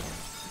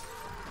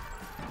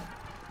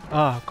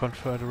 Ah,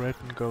 Confederate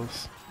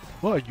goes.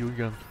 Or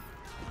Union.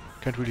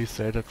 Can't really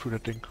say that through the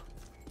thing.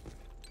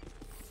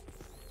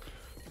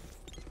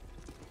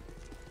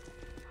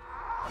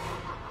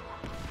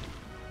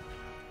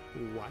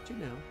 Watch it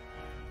now.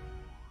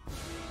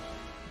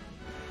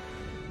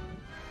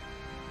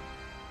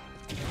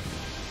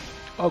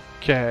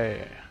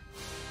 Okay.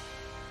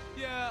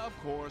 Yeah, of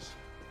course.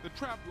 The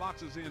trap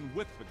locks us in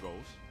with the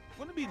ghost.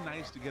 Wouldn't it be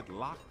nice to get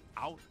locked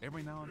out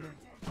every now and then?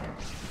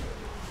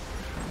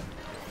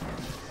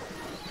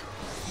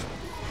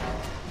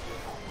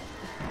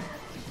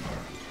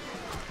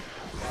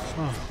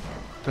 Oh,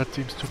 that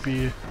seems to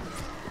be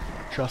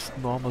just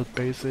normal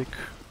basic.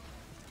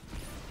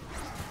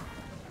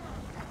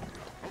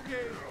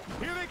 Okay,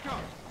 here they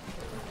come.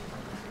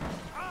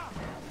 Ah!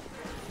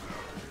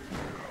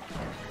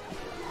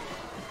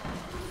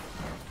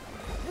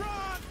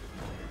 Run!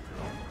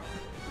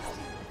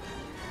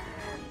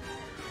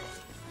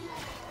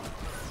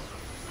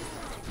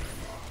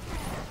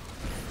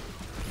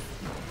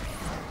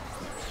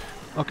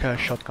 Okay,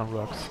 shotgun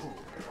works.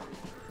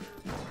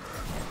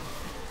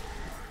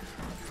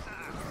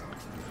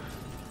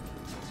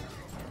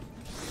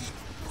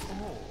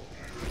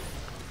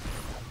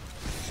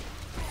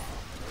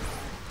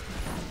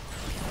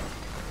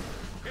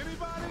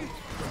 Anybody?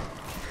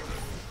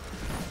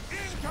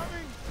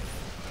 Incoming!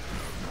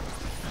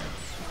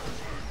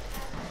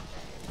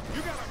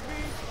 You got a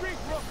mean streak,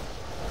 Rook!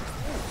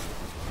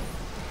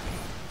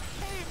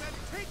 Hey, man,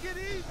 take it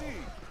easy!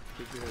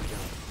 Keep your head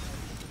down.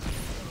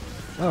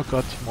 Oh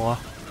god, more.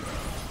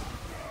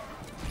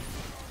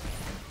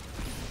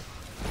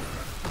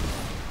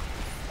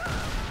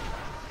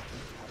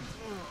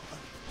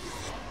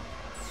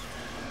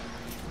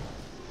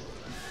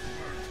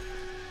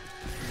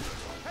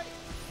 Hey,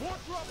 more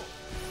trouble!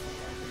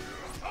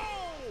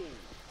 Oh!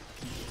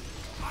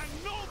 I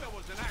know there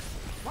was an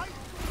accident, right?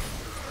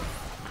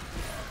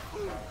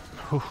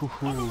 Hoo hoo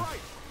hoo.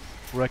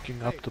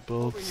 Racking up the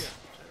builds.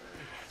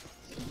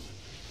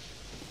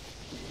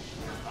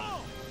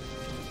 Oh!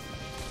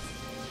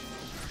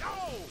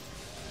 Oh!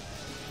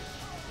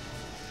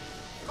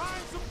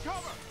 Find some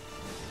cover!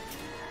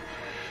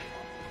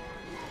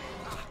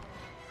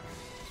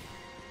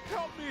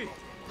 Help me!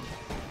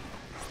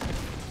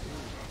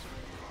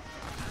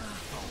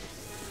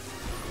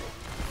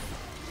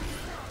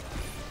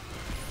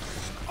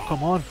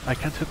 Come on, I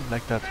can't hit him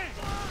like that.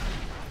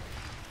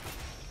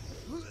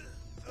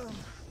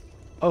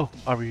 Oh,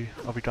 are we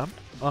done?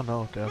 Oh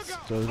no, there's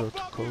still the two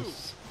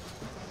coasts.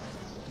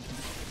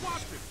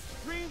 Watch it!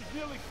 Stream's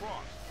nearly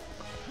crossed.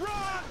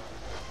 Run!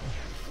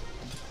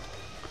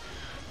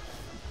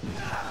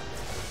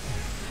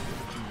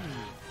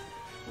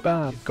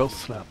 Bam, ghost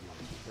slam.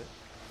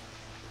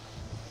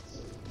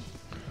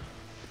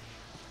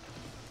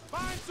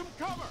 Find some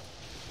cover!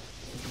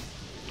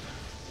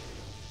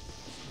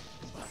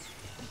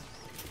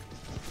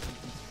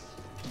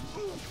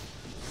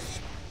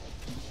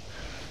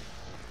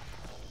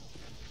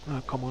 Ah,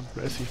 come on,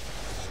 where is he?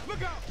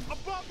 Look out!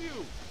 Above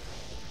you!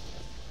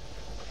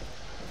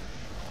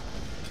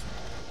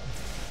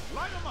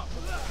 Light him up!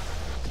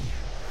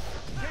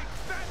 Take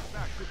that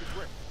back to the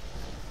grip!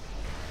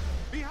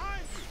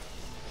 Behind you!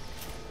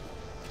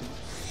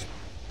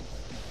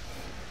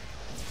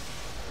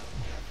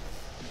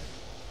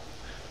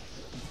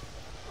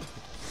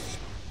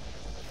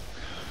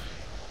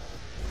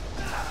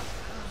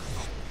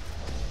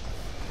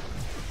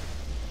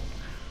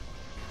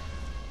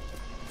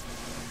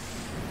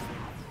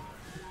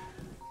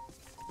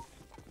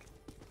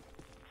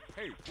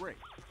 Hey, Rick,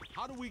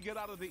 how do we get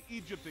out of the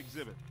Egypt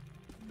exhibit?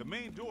 The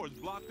main door is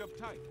blocked up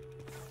tight.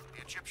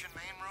 The Egyptian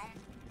main room?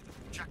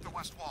 Check the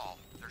west wall.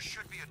 There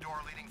should be a door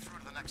leading through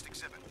to the next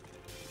exhibit.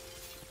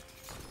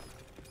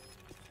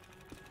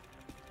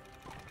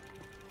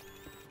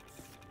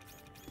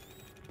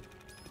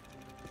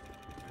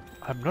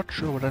 I'm not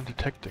sure what I'm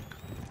detecting.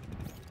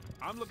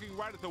 I'm looking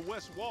right at the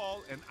west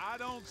wall, and I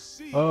don't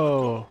see...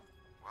 Oh.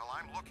 Well,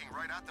 I'm looking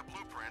right at the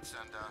blueprints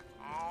and,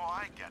 oh,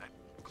 I get it.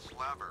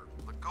 Clever.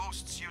 The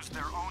ghosts use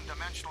their own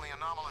dimensionally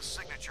anomalous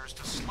signatures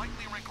to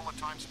slightly wrinkle a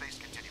time-space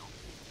continuum.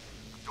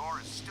 The door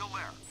is still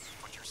there.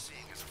 What you're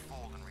seeing is a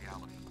fold in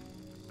reality.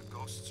 The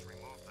ghosts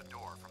removed the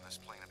door from this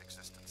plane of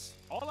existence.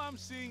 All I'm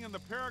seeing in the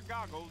pair of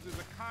goggles is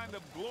a kind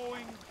of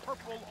glowing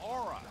purple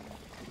aura.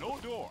 No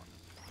door.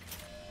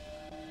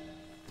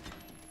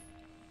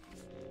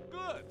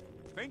 Good.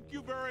 Thank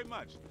you very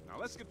much. Now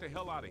let's get the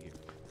hell out of here.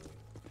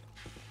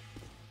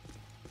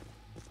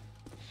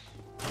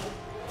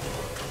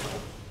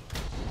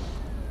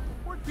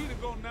 Where'd Peter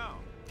go now?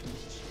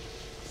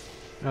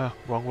 Ah,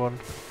 wrong one.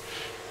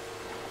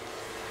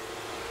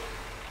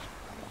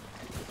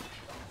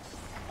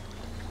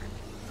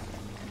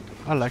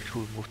 I like to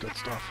remove that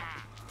stuff.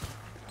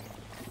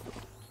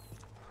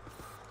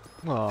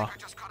 I Ah,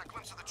 just caught a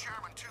glimpse of the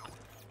chairman, too.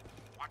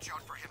 Watch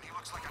out for him. He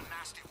looks like a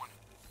nasty one.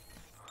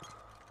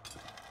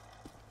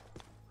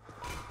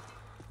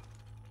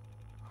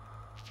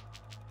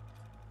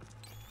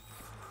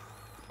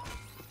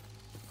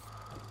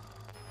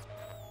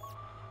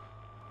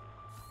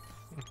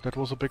 that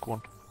was a big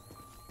one.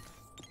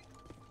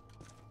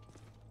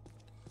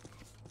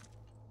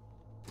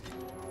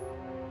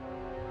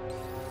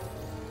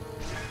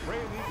 Ray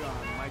and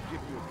Egon might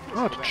give you a kiss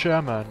Oh, for the that.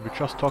 chairman. We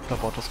just talked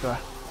about this guy.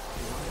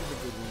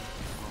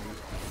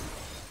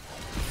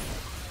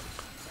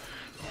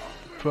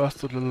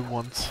 First the little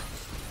ones.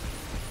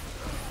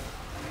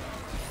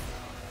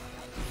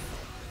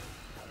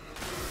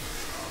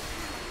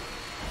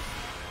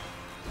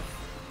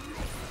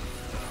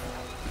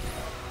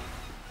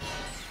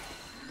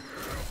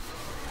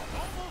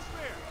 Almost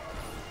there.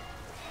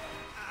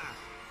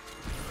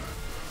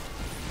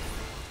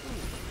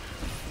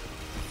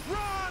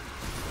 Run!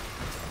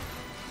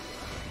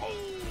 Oh!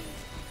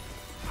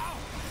 Ow!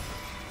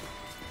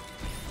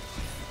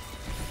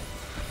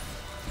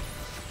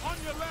 On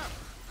your left.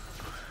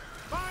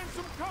 Find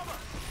some cover.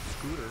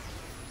 Scooter.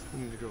 We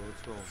need to go.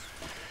 Let's roll.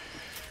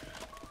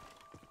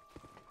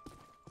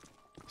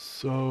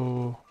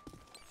 So...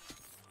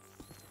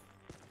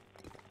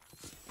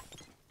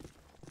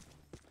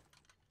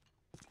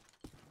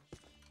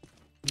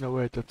 No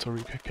wait, that's where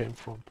we came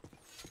from.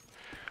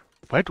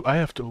 Why do I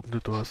have to open the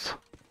doors?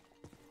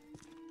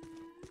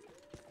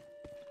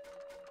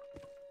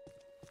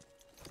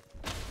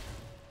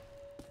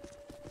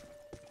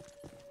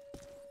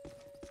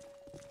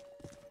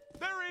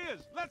 There he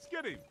is. Let's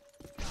get him.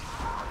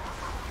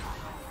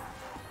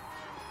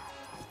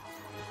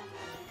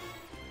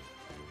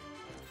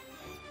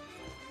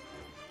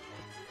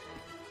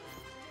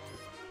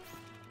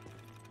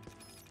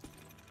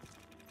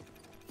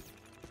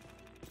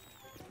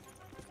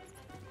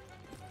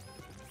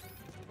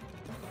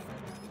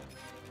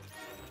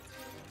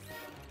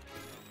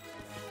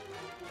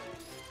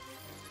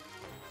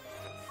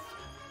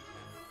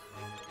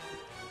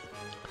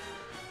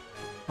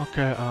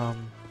 Okay,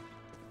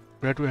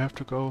 where do I have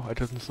to go? I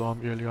didn't saw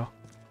him earlier.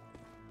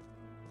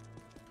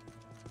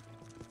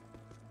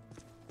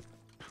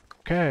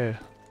 Okay,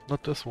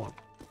 not this one.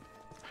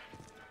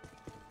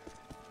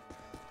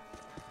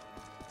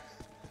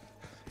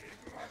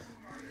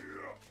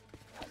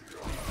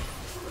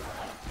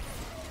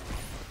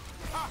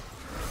 Ha!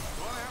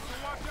 Gonna have to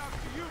watch out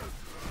for you.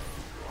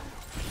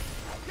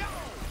 Yo!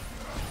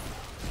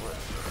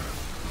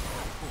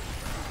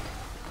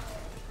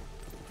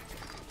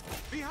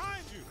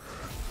 Behind you.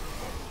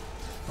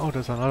 Oh,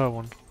 there's another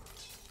one.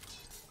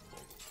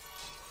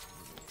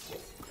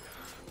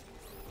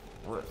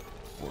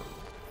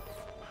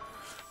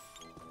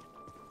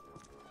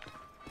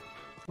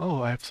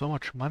 Oh, I have so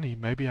much money.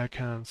 Maybe I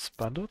can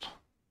spend it?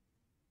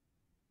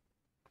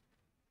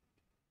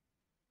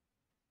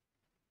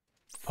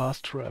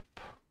 Fast trap.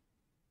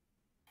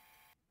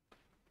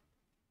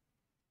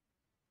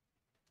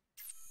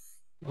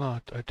 Ah,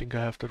 I think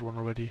I have that one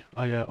already.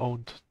 Ah, yeah,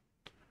 owned.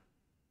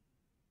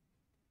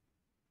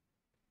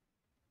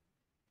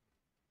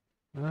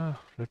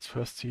 Let's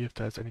first see if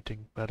there's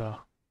anything better.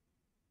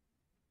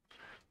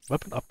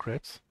 Weapon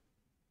upgrades.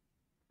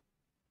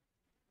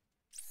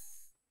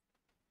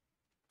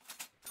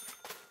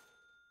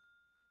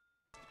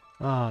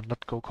 Ah,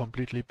 not go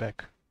completely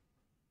back.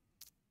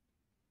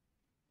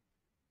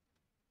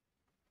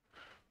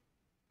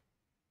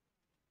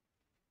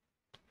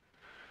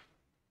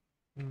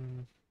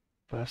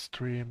 Fast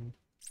stream,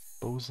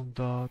 boson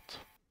dart.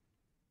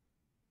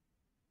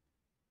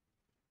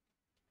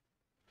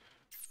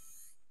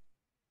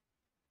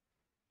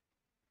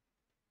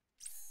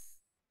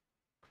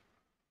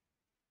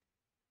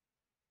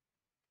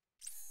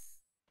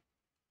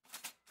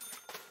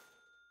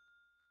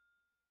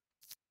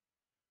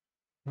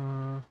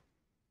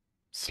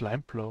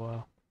 Slime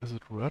blower. Is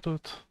it worth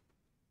it?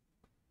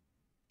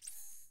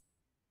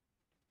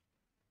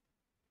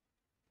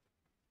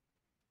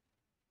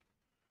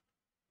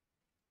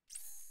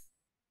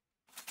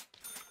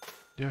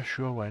 Yeah,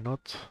 sure, why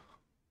not?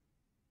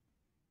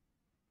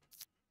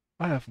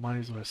 I have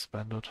money, so I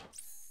spend it.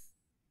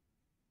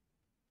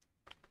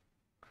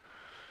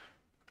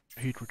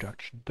 Heat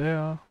reduction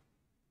there.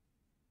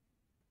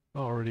 I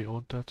already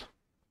owned that.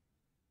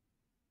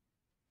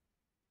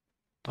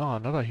 Ah,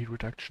 another heat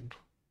reduction.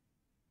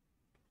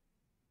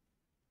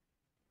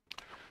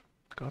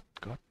 Got.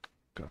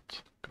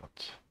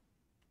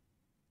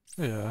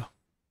 Yeah.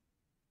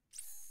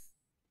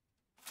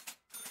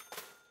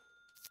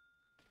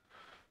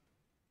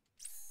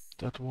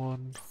 That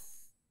one.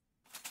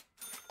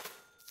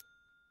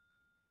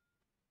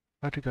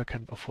 I think I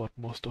can afford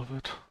most of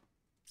it.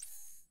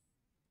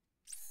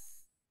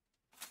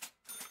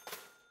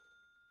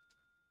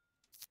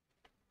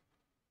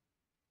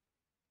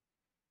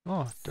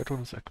 Oh, that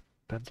one is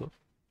expensive.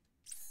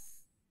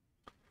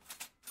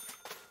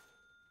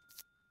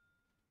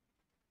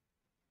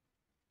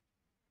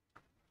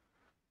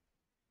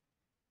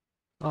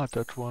 Ah,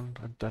 that one,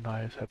 and then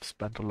I have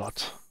spent a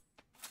lot.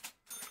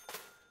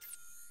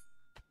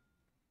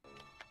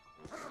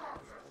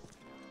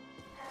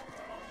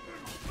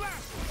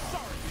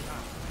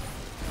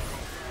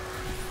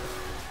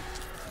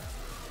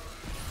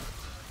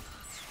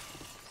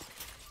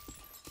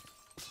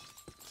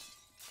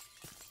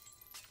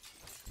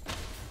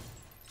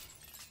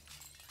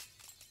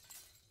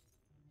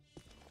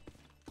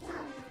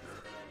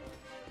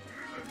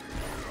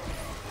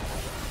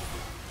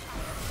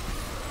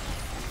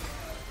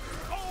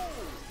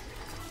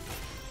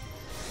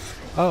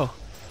 Oh.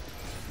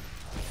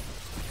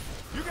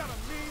 You got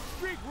a mean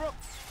streak, Rook.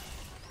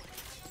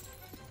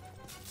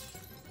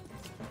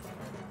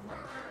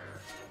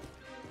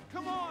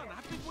 Come on,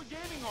 I think we're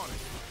gaining on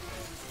it.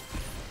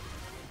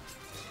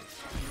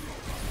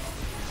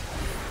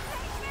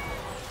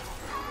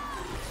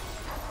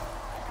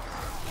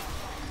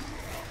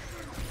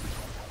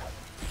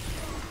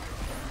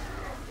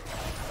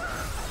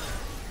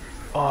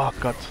 Oh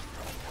Gott.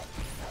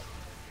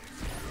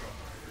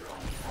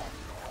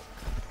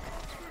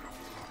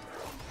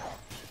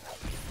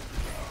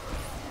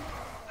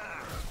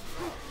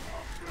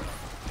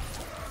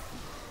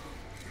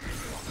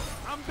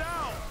 I'm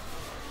down.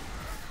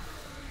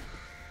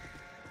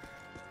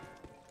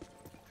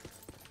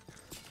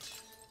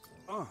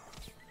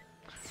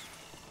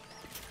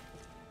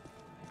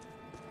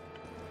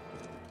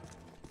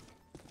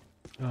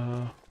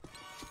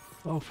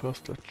 Oh,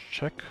 first let's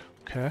check.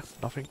 Okay,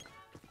 nothing.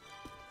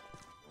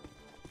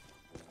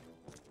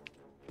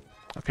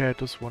 Okay,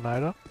 this one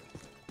either.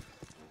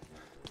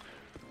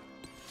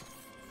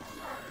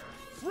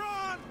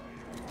 Run!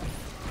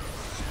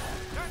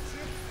 That's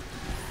it.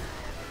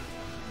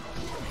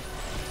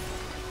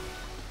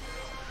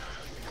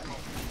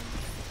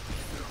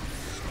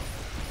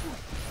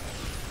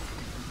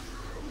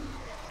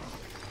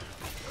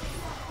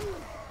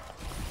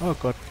 Oh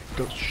god,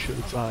 those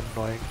shields are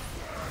annoying.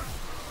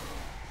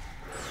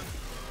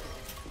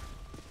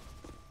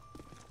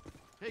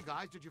 Hey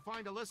guys, did you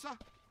find Alyssa?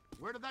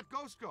 Where did that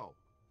ghost go?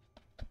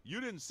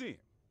 You didn't see him,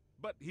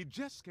 but he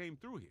just came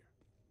through here.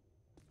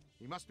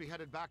 He must be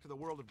headed back to the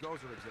World of Gozer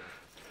exhibit.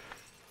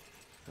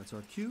 That's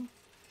our cue.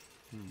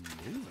 Move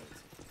it.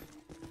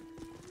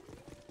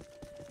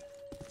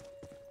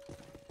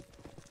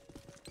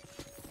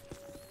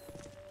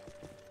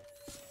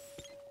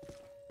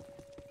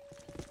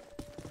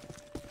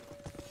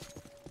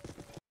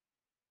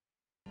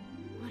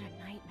 What a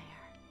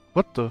nightmare.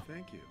 What the?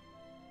 Thank you.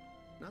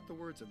 Not the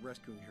words a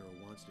rescuing hero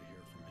wants to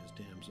hear from his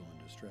damsel in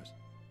distress.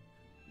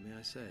 May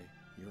I say,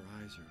 your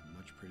eyes are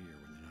much prettier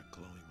when they're not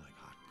glowing like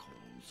hot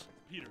coals.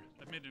 Peter,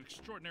 I've made an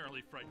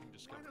extraordinarily frightening Why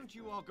discovery. don't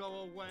you all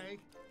go away?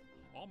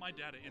 All my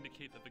data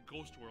indicate that the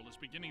ghost world is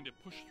beginning to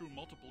push through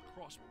multiple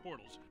cross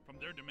portals from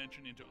their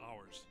dimension into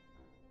ours.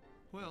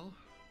 Well,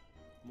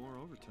 more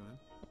overtime.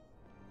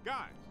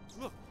 Guys,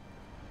 look.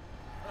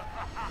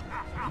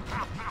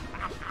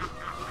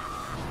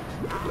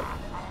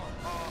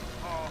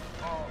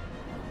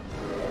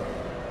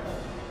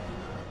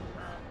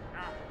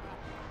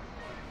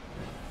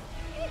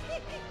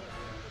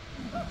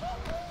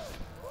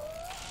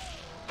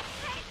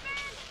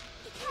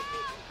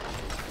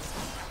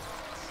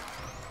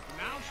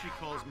 Now she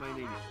calls my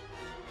name.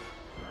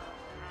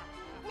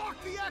 Block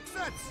the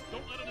exits!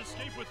 Don't let it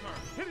escape with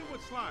her! Hit it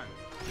with slime.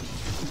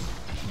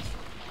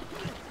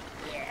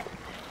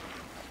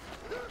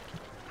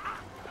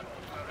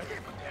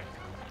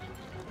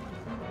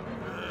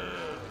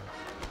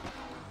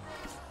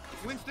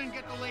 Winston,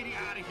 get the lady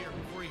out of here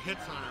before he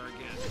hits on her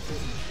again.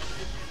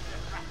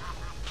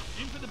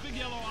 In for the big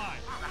yellow eye!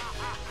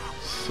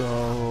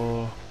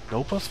 So,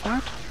 no boss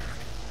fight?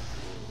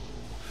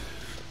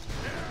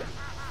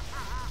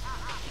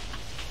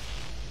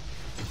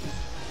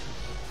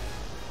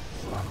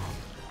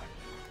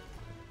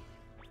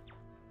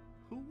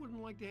 Who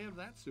wouldn't like to have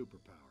that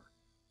superpower?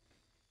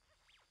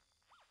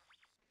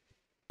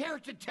 Care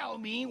to tell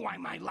me why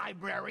my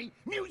library,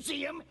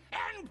 museum,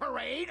 and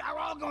parade are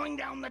all going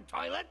down the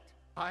toilet?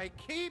 I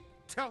keep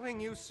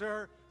telling you,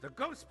 sir, the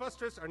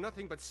Ghostbusters are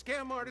nothing but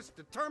scam artists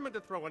determined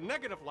to throw a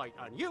negative light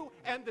on you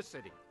and the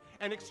city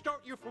and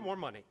extort you for more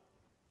money.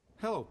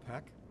 Hello,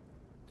 Peck.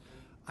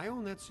 I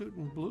own that suit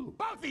in blue.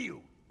 Both of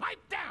you, pipe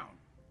down!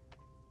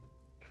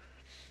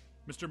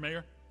 Mr.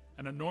 Mayor,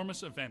 an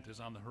enormous event is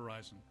on the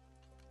horizon.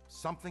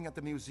 Something at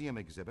the museum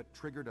exhibit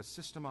triggered a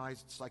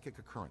systemized psychic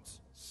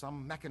occurrence.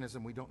 Some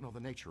mechanism we don't know the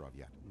nature of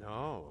yet.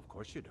 No, of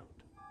course you don't.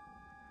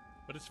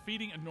 But it's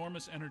feeding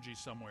enormous energy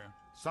somewhere.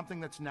 Something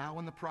that's now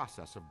in the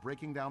process of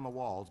breaking down the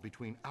walls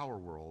between our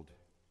world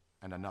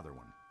and another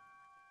one.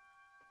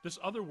 This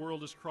other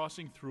world is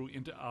crossing through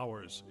into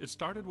ours. It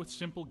started with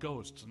simple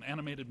ghosts and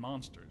animated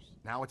monsters.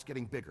 Now it's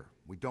getting bigger.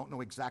 We don't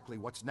know exactly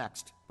what's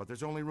next, but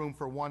there's only room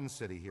for one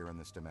city here in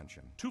this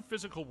dimension. Two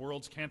physical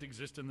worlds can't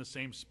exist in the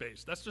same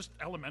space. That's just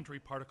elementary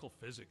particle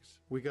physics.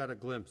 We got a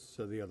glimpse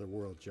of the other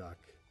world, Jock.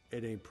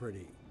 It ain't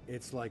pretty.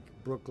 It's like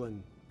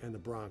Brooklyn and the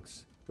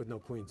Bronx with no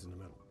queens in the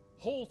middle.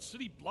 Whole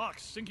city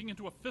blocks sinking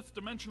into a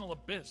fifth-dimensional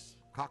abyss.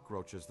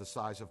 Cockroaches the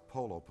size of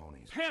polo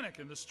ponies. Panic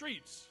in the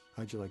streets.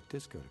 How'd you like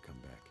disco to come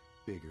back?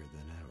 Bigger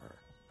than ever.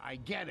 I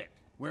get it.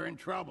 We're in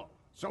trouble.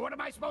 So what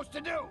am I supposed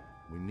to do?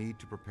 We need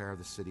to prepare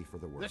the city for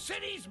the The worst.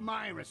 city's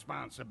my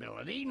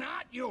responsibility,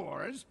 not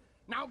yours.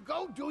 Now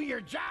go do your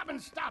job and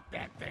stop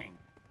that thing.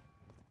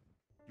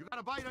 You got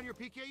a bite on your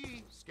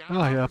PKE. Scan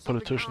Ah, it yeah, out for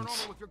something politicians.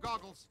 paranormal with your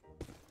goggles.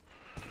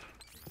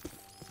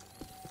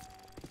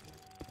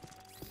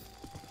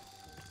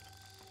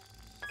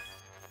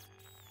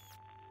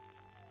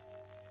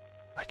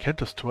 I can't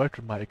destroy it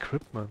with my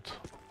equipment.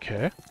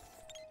 Okay.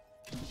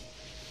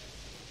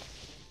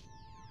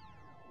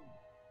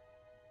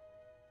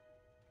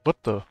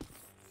 What the?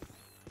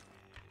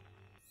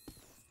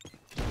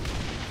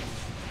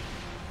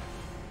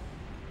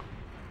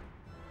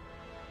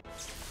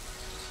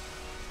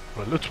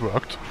 Well, it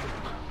worked.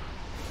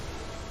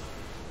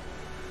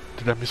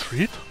 Did I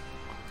misread?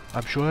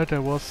 I'm sure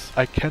there was...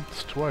 I can't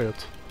destroy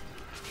it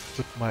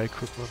with my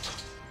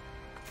equipment.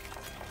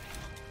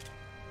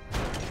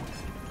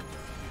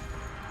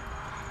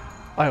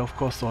 I of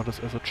course saw this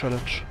as a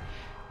challenge.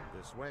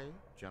 This way,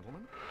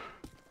 gentlemen.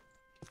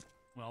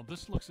 Well,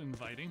 this looks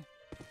inviting.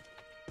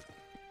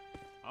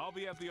 I'll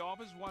be at the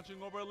office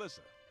watching over Alyssa.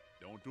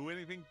 Don't do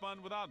anything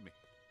fun without me.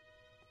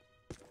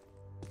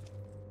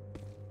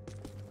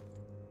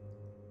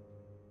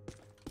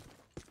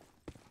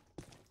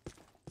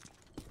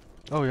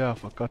 Oh yeah, I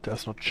forgot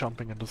there's no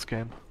jumping in this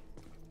game.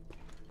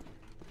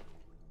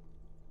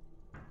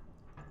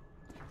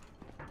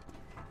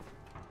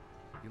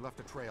 You left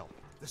a trail.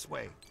 This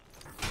way.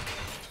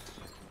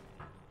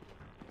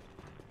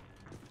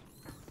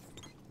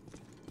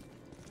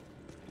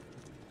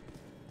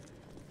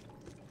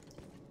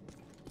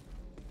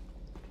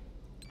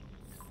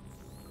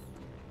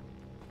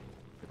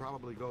 It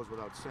probably goes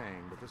without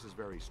saying, but this is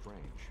very strange.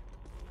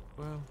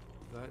 Well,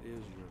 that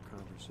is your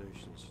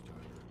conversation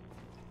starter.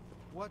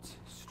 What's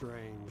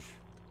strange?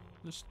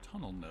 This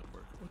tunnel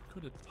network, what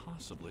could it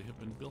possibly have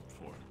been built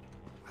for?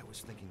 I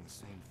was thinking the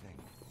same thing.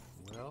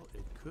 Well,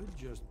 it could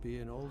just be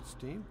an old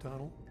steam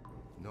tunnel.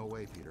 No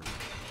way, Peter.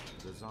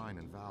 The design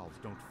and valves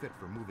don't fit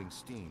for moving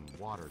steam,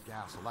 water,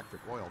 gas,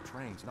 electric, oil,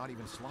 trains, not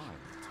even slime.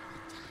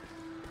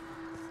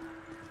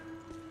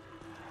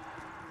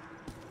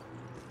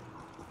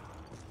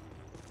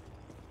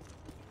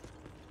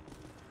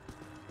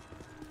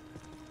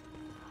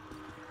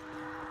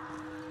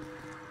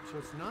 So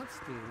it's not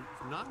steam,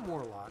 it's not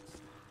Morlocks,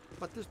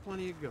 but there's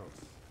plenty of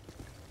ghosts.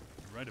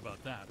 You're right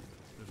about that.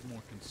 There's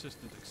more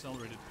consistent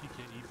accelerated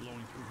PKE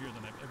blowing through here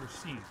than I've ever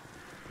seen.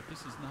 But this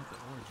is not the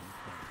origin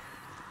point.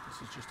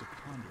 This is just a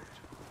conduit.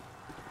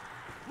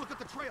 Look at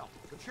the trail.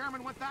 The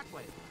chairman went that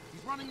way.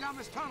 He's running down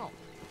this tunnel.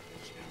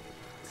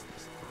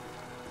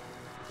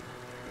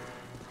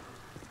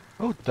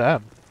 Oh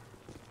damn.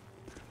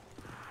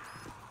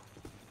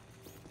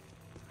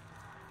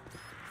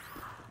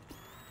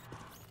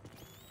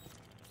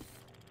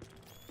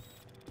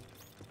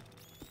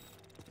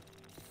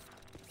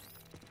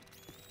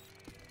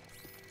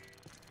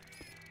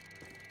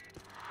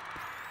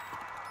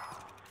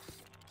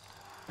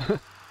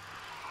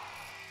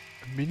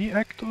 Mini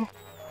actor?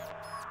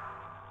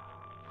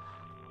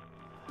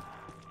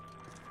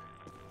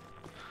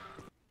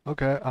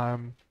 Okay,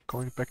 I'm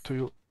going back to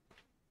you.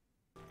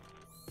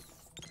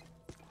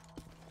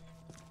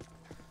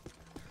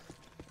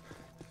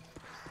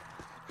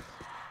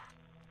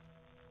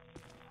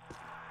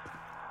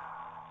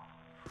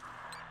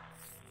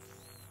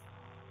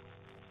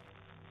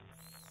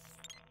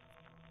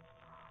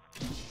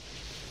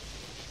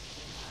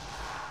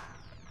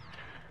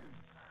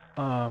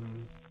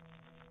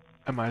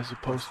 Am I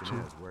supposed to?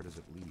 Is, where does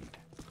it lead?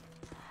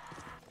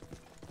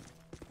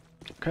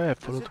 Okay,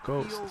 full Does of it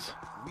ghosts.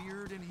 feel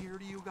weird in here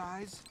to you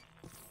guys?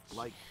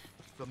 Like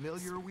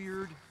familiar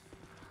weird?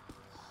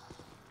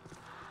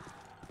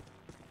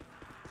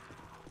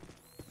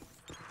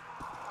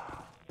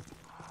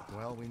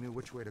 Well, we knew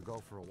which way to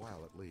go for a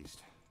while at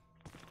least.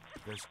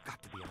 There's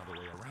got to be another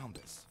way around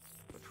this.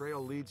 The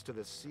trail leads to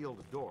this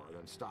sealed door,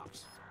 then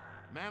stops.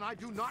 Man, I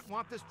do not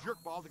want this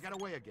jerkball to get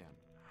away again.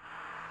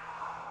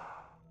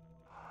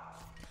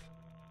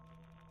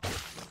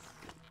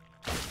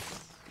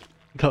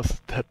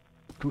 Does that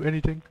do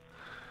anything?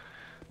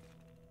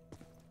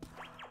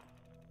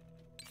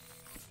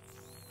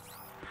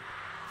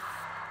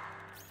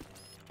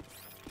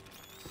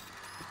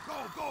 Go,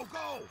 go,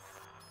 go!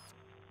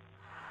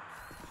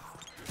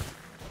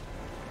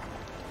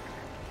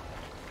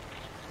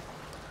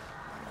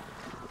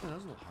 Yeah, that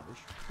was a little harsh.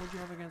 What'd you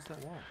have against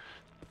that wall?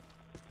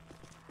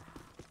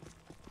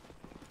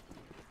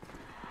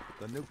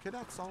 The new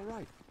cadet's all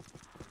right.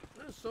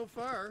 So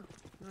far,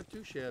 not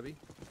too shabby.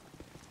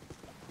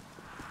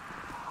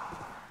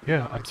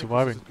 Yeah, I I'm think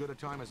surviving. This is as good a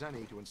time as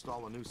any to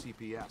install a new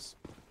CPS.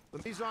 The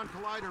Meson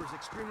Collider is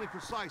extremely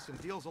precise and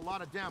deals a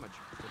lot of damage.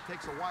 It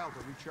takes a while to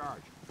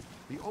recharge.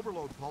 The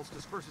overload pulse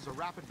disperses a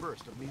rapid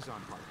burst of Meson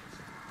particles.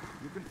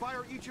 You can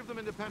fire each of them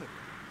independently.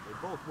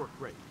 They both work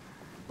great.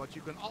 But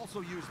you can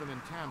also use them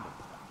in tandem.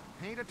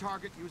 Paint a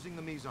target using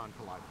the Meson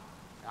Collider.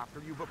 After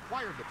you've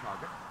acquired the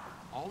target,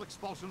 all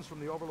expulsions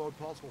from the overload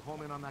pulse will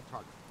home in on that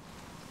target.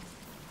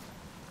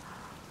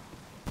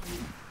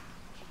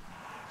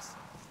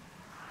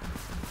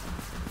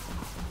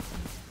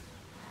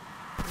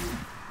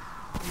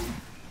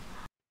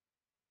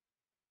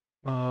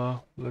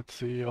 Let's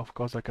see, of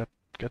course I get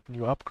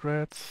new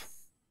upgrades.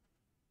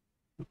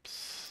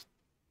 Oops.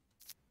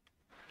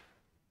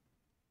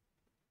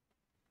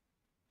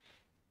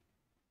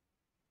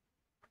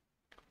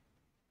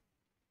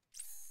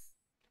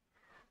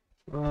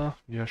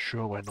 Yeah,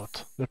 sure, why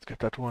not? Let's get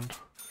that one.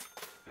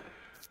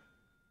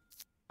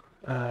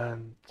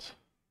 And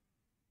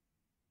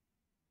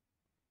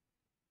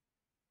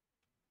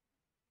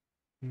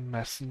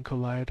Meson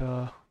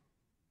Collider.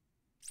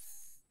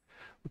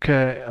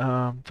 Okay,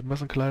 the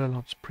Meson Collider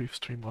launches brief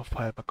stream of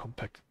hyper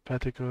compacted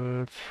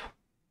particles.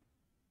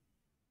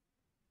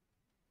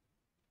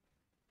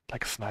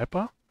 Like a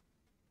sniper?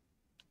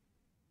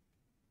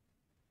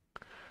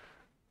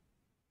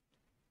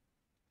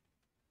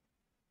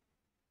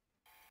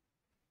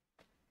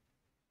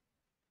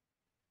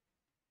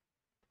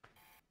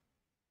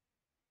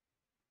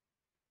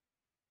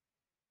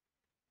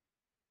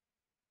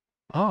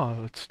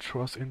 Ah, it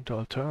throws into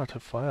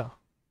alternative fire.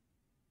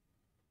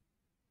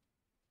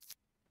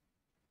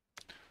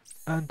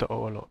 And the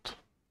overload.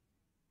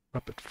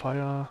 Rapid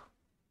fire.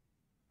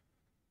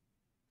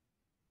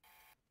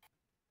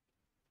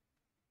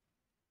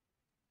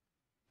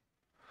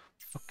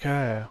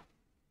 Okay.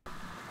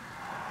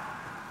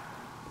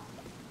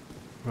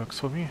 Works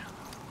for me.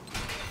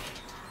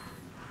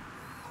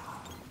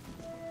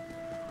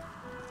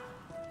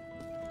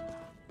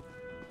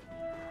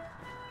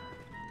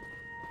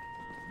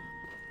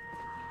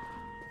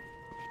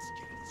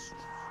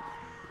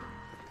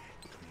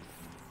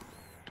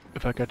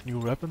 If I get a new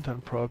weapon, then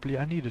probably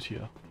I need it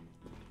here.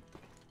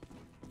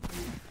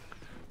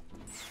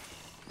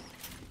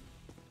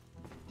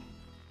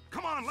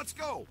 Come on, let's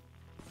go!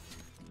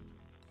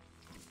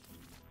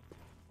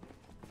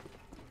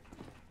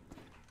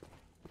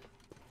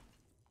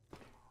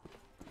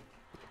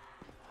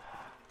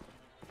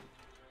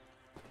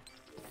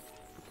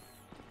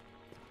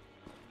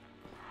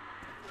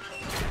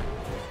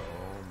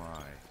 Oh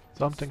my.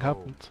 Something So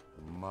happened.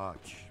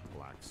 much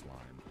black slime.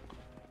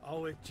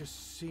 Oh, it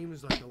just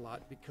seems like a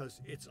lot because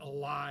it's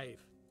alive.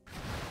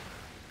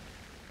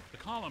 The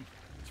column,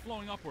 it's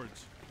flowing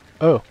upwards.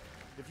 Oh.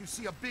 If you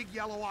see a big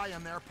yellow eye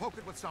in there, poke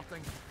it with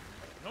something.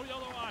 No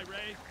yellow eye,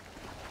 Ray.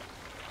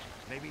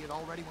 Maybe it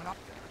already went up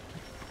there.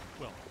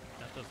 Well,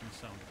 that doesn't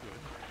sound good.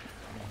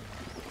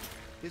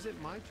 Is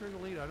it my turn to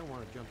lead? I don't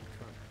want to jump the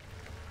trunk.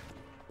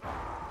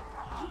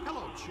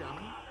 Hello,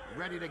 Chairman.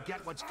 Ready to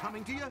get what's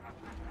coming to you?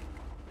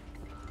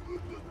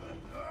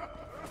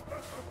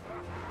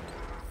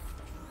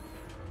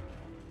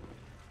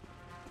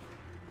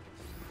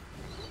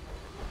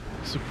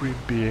 Supreme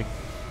Being.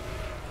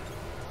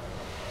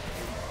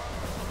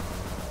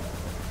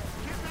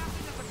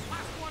 Kidnapping is a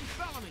Class 1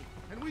 felony,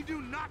 and we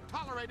do not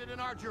tolerate it in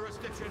our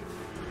jurisdiction.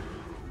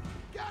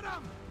 Get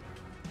him!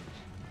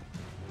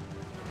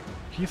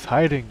 He's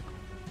hiding.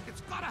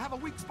 It's gotta have a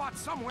weak spot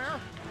somewhere.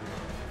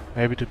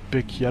 Maybe the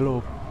big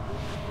yellow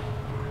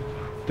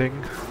thing.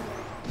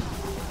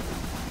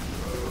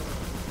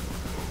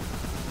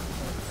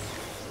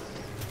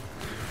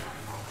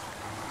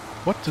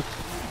 What the...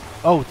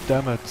 Oh,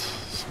 damn it.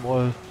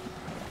 Small...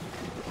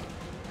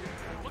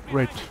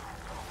 Great.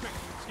 Quick,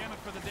 scan it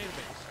for the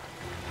database.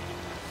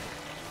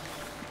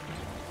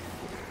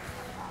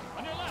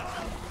 On your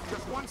left.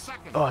 Just 1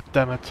 second. Oh,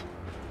 damn it.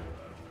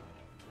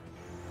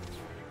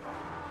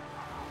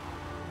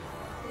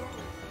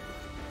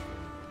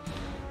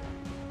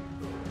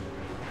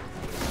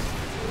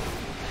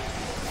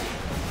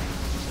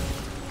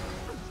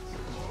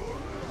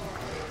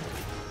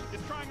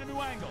 It's trying a new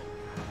angle.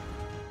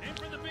 Aim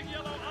for the big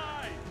yellow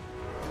eye.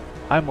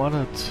 I'm on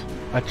it.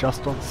 I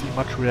just don't see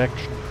much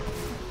reaction.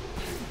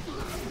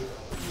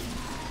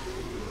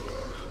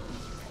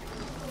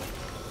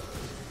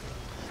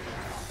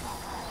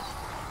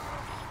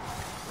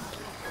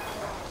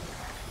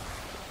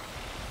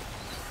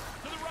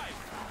 To the right.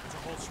 It's a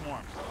whole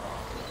swarm.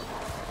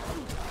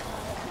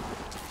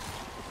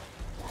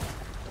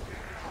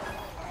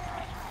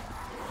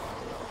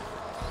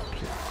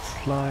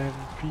 Slime,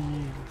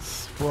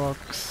 beans,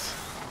 frogs.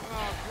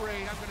 Oh,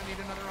 great. I'm gonna need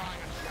another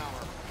iron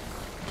shower.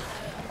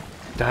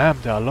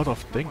 Damn, there are a lot of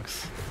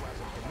things.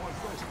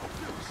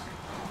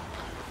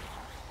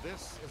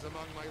 This is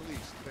among my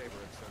least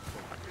favorites of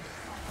things.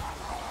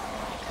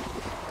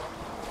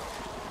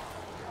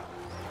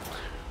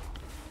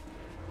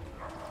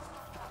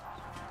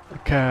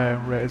 Okay,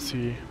 where is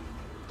he?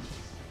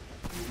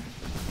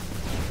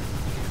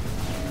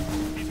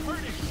 He's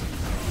hurting.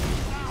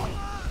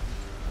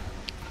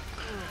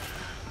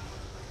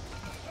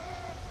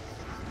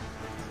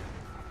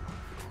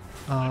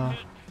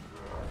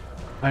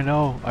 I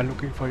know, I'm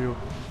looking for you.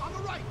 On the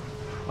right.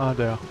 Ah,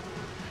 there.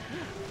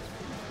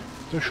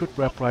 They should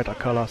wear brighter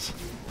colors.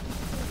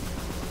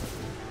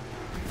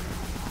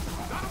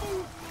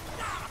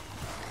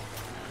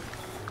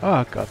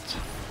 Ah, God.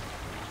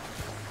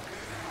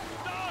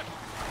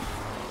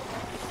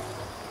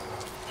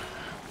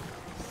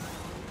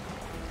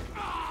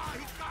 Ah,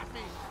 he got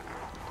me.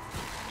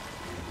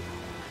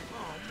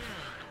 Oh,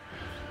 man.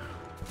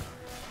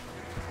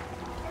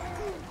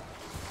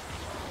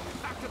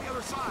 Back to the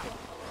other side.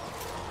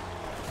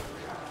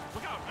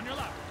 Look out, on your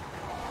left.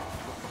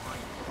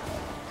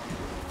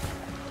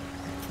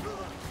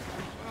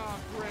 Oh,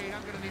 great.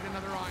 I'm gonna need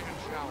another iron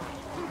shower.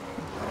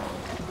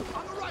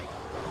 On the right.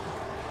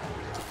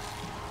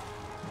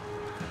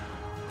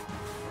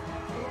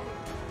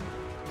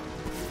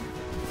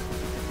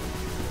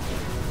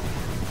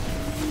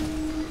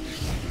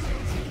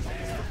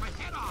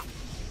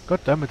 God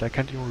damn it, I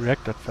can't even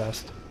react that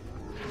fast.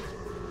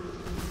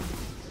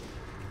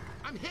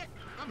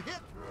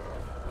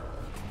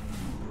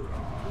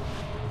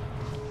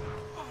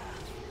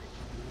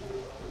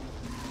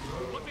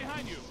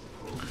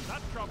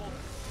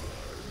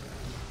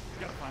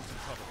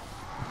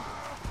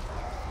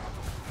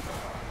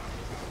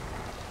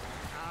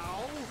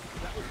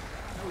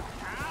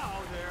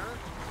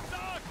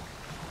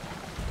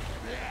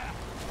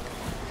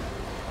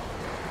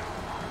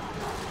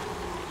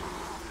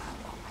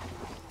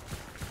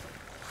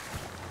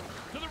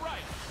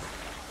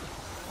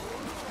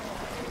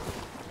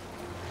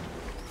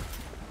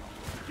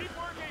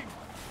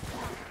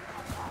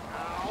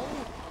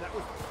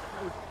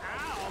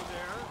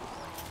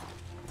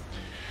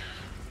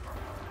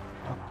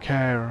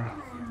 care.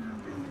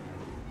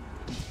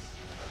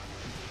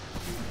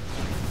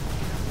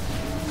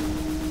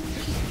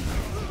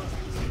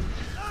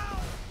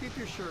 Keep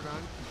your shirt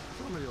on.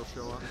 Somebody will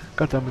show up.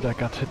 God damn it, I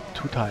got hit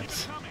 2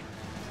 times.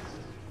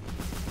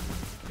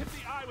 Hit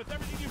the eye with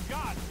everything you've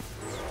got.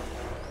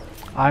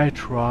 I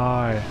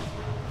try.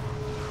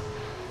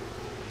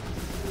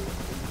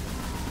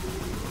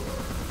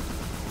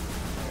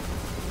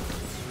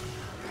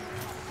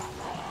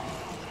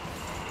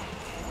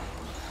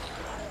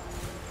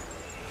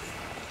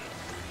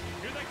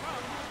 Here they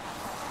come.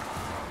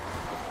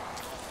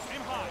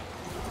 Aim high.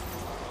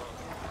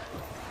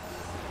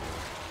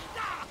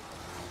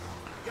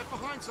 Get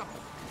behind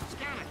something.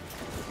 Scan it.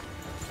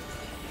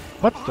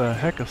 What the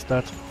heck is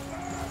that?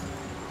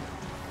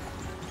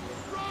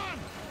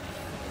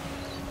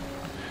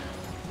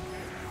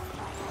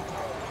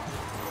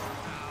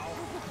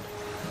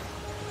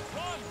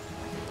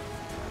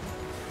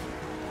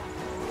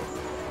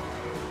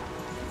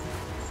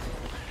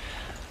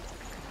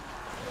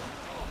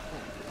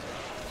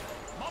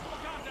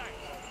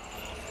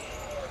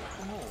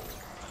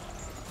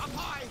 Up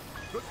high.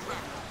 Good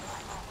track.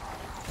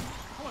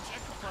 How much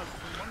ectoplasm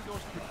can one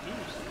ghost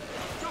produce?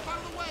 Jump out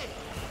of the way.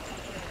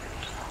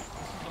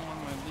 This is among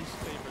my least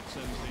favorite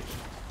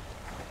sensations.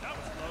 That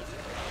was close.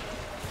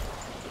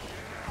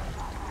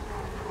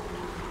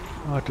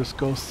 Oh, this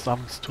ghost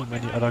summons too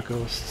many other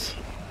ghosts.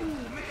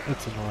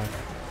 It's annoying.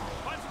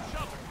 Find some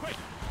shelter, quick.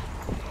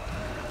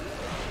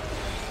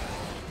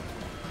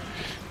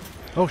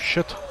 Oh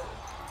shit.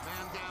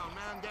 Man down,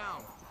 man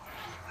down.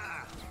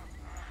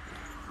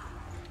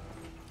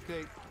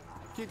 Okay,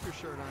 keep your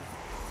shirt on.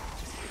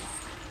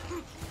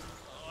 Oh,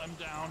 I'm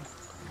down.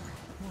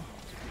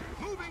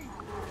 Moving.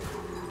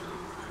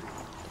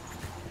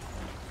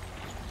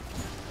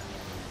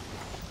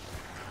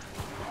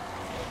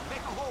 Make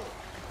a hole.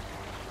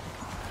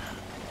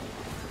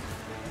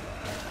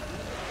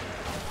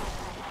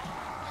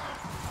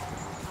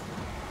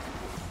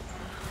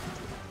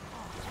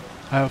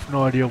 I have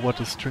no idea what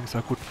the strings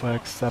are good for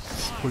except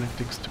pulling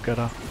things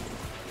together.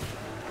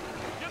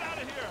 Get out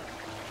of here.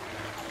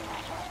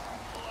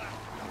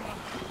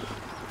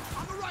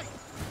 On the right.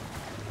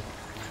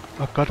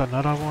 I got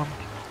another one.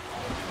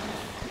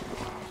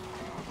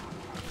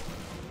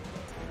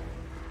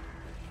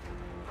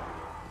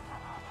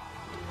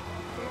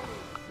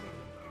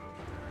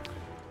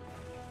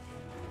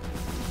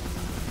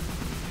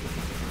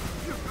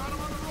 You've got him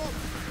on the rope.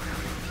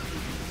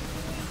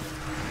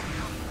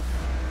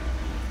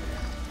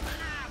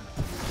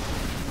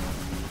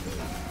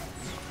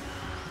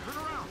 Turn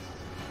around.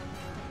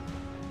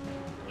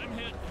 I'm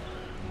hit.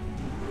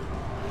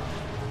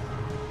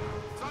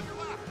 It's on your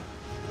left.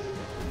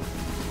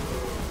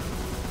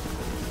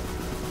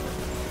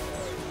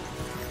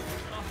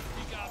 Oh,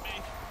 he got me.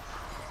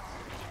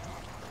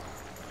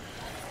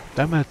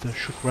 Damn it, they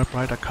should wear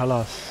brighter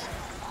colors.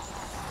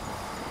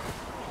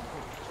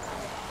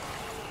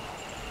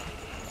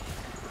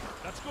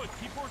 That's good.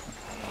 Keep working.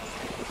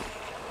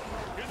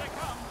 Here they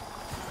come.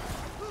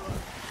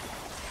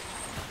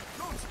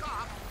 Don't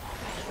stop.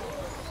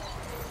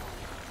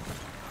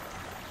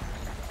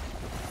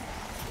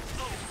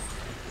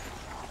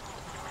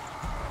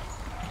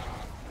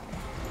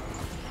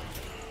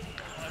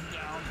 I'm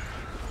down.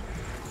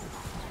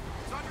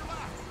 It's on your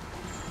left.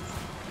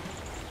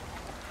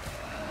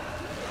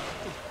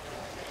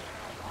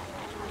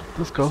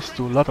 This ghosts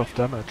do a lot of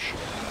damage.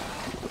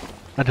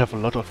 And have a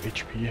lot of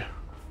HP.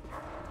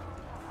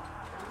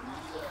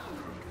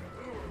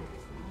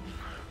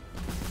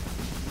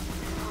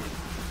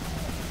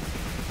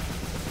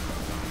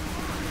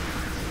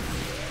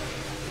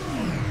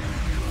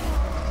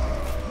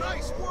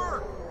 Nice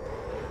work.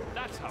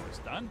 That's how it's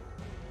done.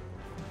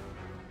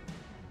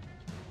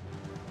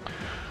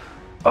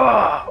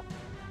 Ah!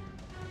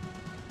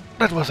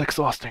 That was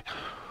exhausting.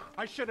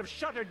 I should have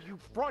shuttered you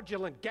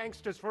fraudulent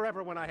gangsters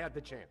forever when I had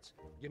the chance.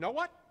 You know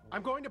what?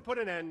 I'm going to put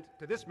an end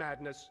to this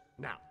madness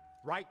now.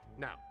 Right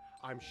now.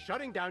 I'm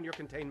shutting down your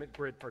containment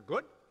grid for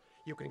good.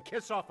 You can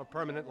kiss off a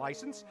permanent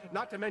license,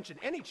 not to mention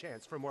any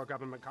chance for more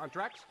government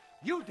contracts.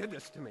 You did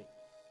this to me.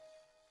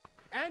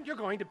 And you're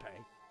going to pay.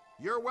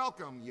 You're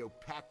welcome, you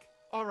peck.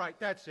 All right,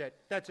 that's it.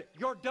 That's it.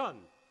 You're done,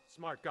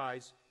 smart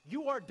guys.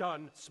 You are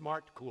done,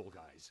 smart, cool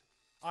guys.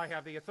 I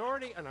have the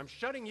authority, and I'm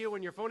shutting you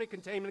and your phony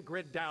containment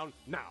grid down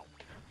now.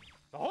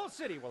 The whole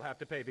city will have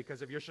to pay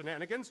because of your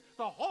shenanigans.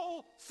 The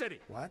whole city.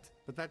 What?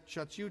 But that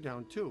shuts you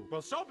down too.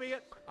 Well, so be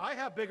it. I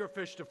have bigger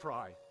fish to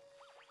fry.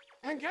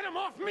 And get him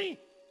off me!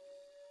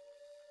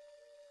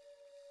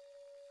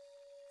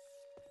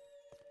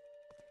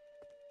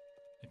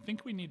 I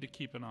think we need to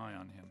keep an eye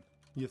on him.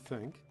 You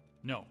think?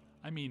 No,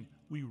 I mean,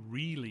 we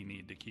really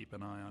need to keep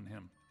an eye on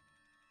him.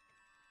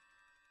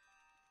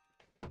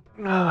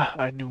 Ah,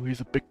 I knew he's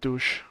a big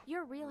douche.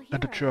 You're real heroes.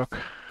 And a jerk.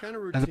 Kind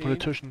of And routine. a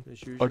politician.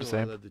 As Or usual, the I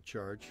same. led the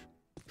charge.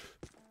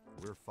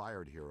 We're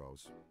fired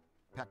heroes.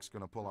 Peck's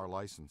gonna pull our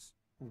license.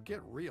 Well,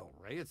 get real,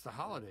 Ray. It's the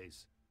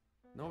holidays.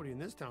 Nobody in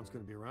this town's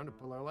going to be around to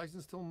pull our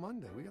license till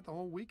Monday. We got the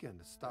whole weekend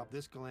to stop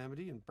this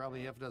calamity and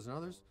probably half a dozen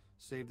others,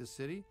 save the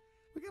city,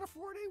 We got a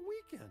 4-day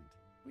weekend.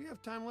 We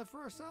have time left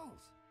for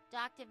ourselves.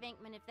 Dr.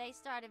 Vinkman, if they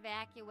start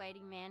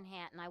evacuating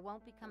Manhattan, I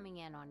won't be coming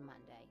in on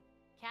Monday.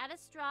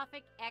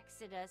 Catastrophic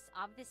exodus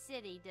of the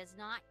city does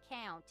not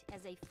count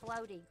as a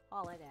floating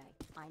holiday.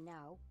 I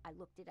know. I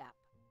looked it up.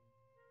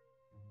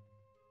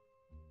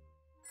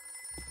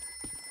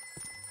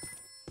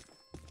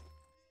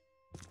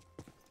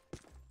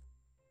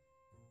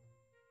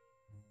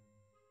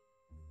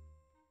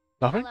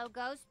 Nothing? Hello,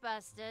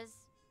 Ghostbusters.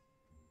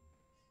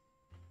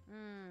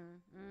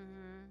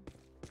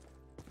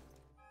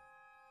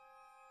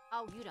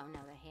 Oh, you don't know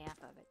the half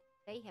of it.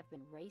 They have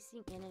been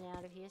racing in and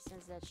out of here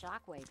since that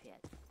shockwave hit.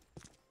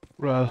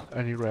 Well,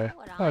 anyway,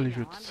 What I I leave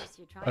know, it. I'm just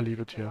here trying I to leave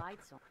keep it the here.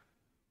 lights on.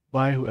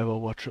 Bye, whoever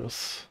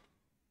watches.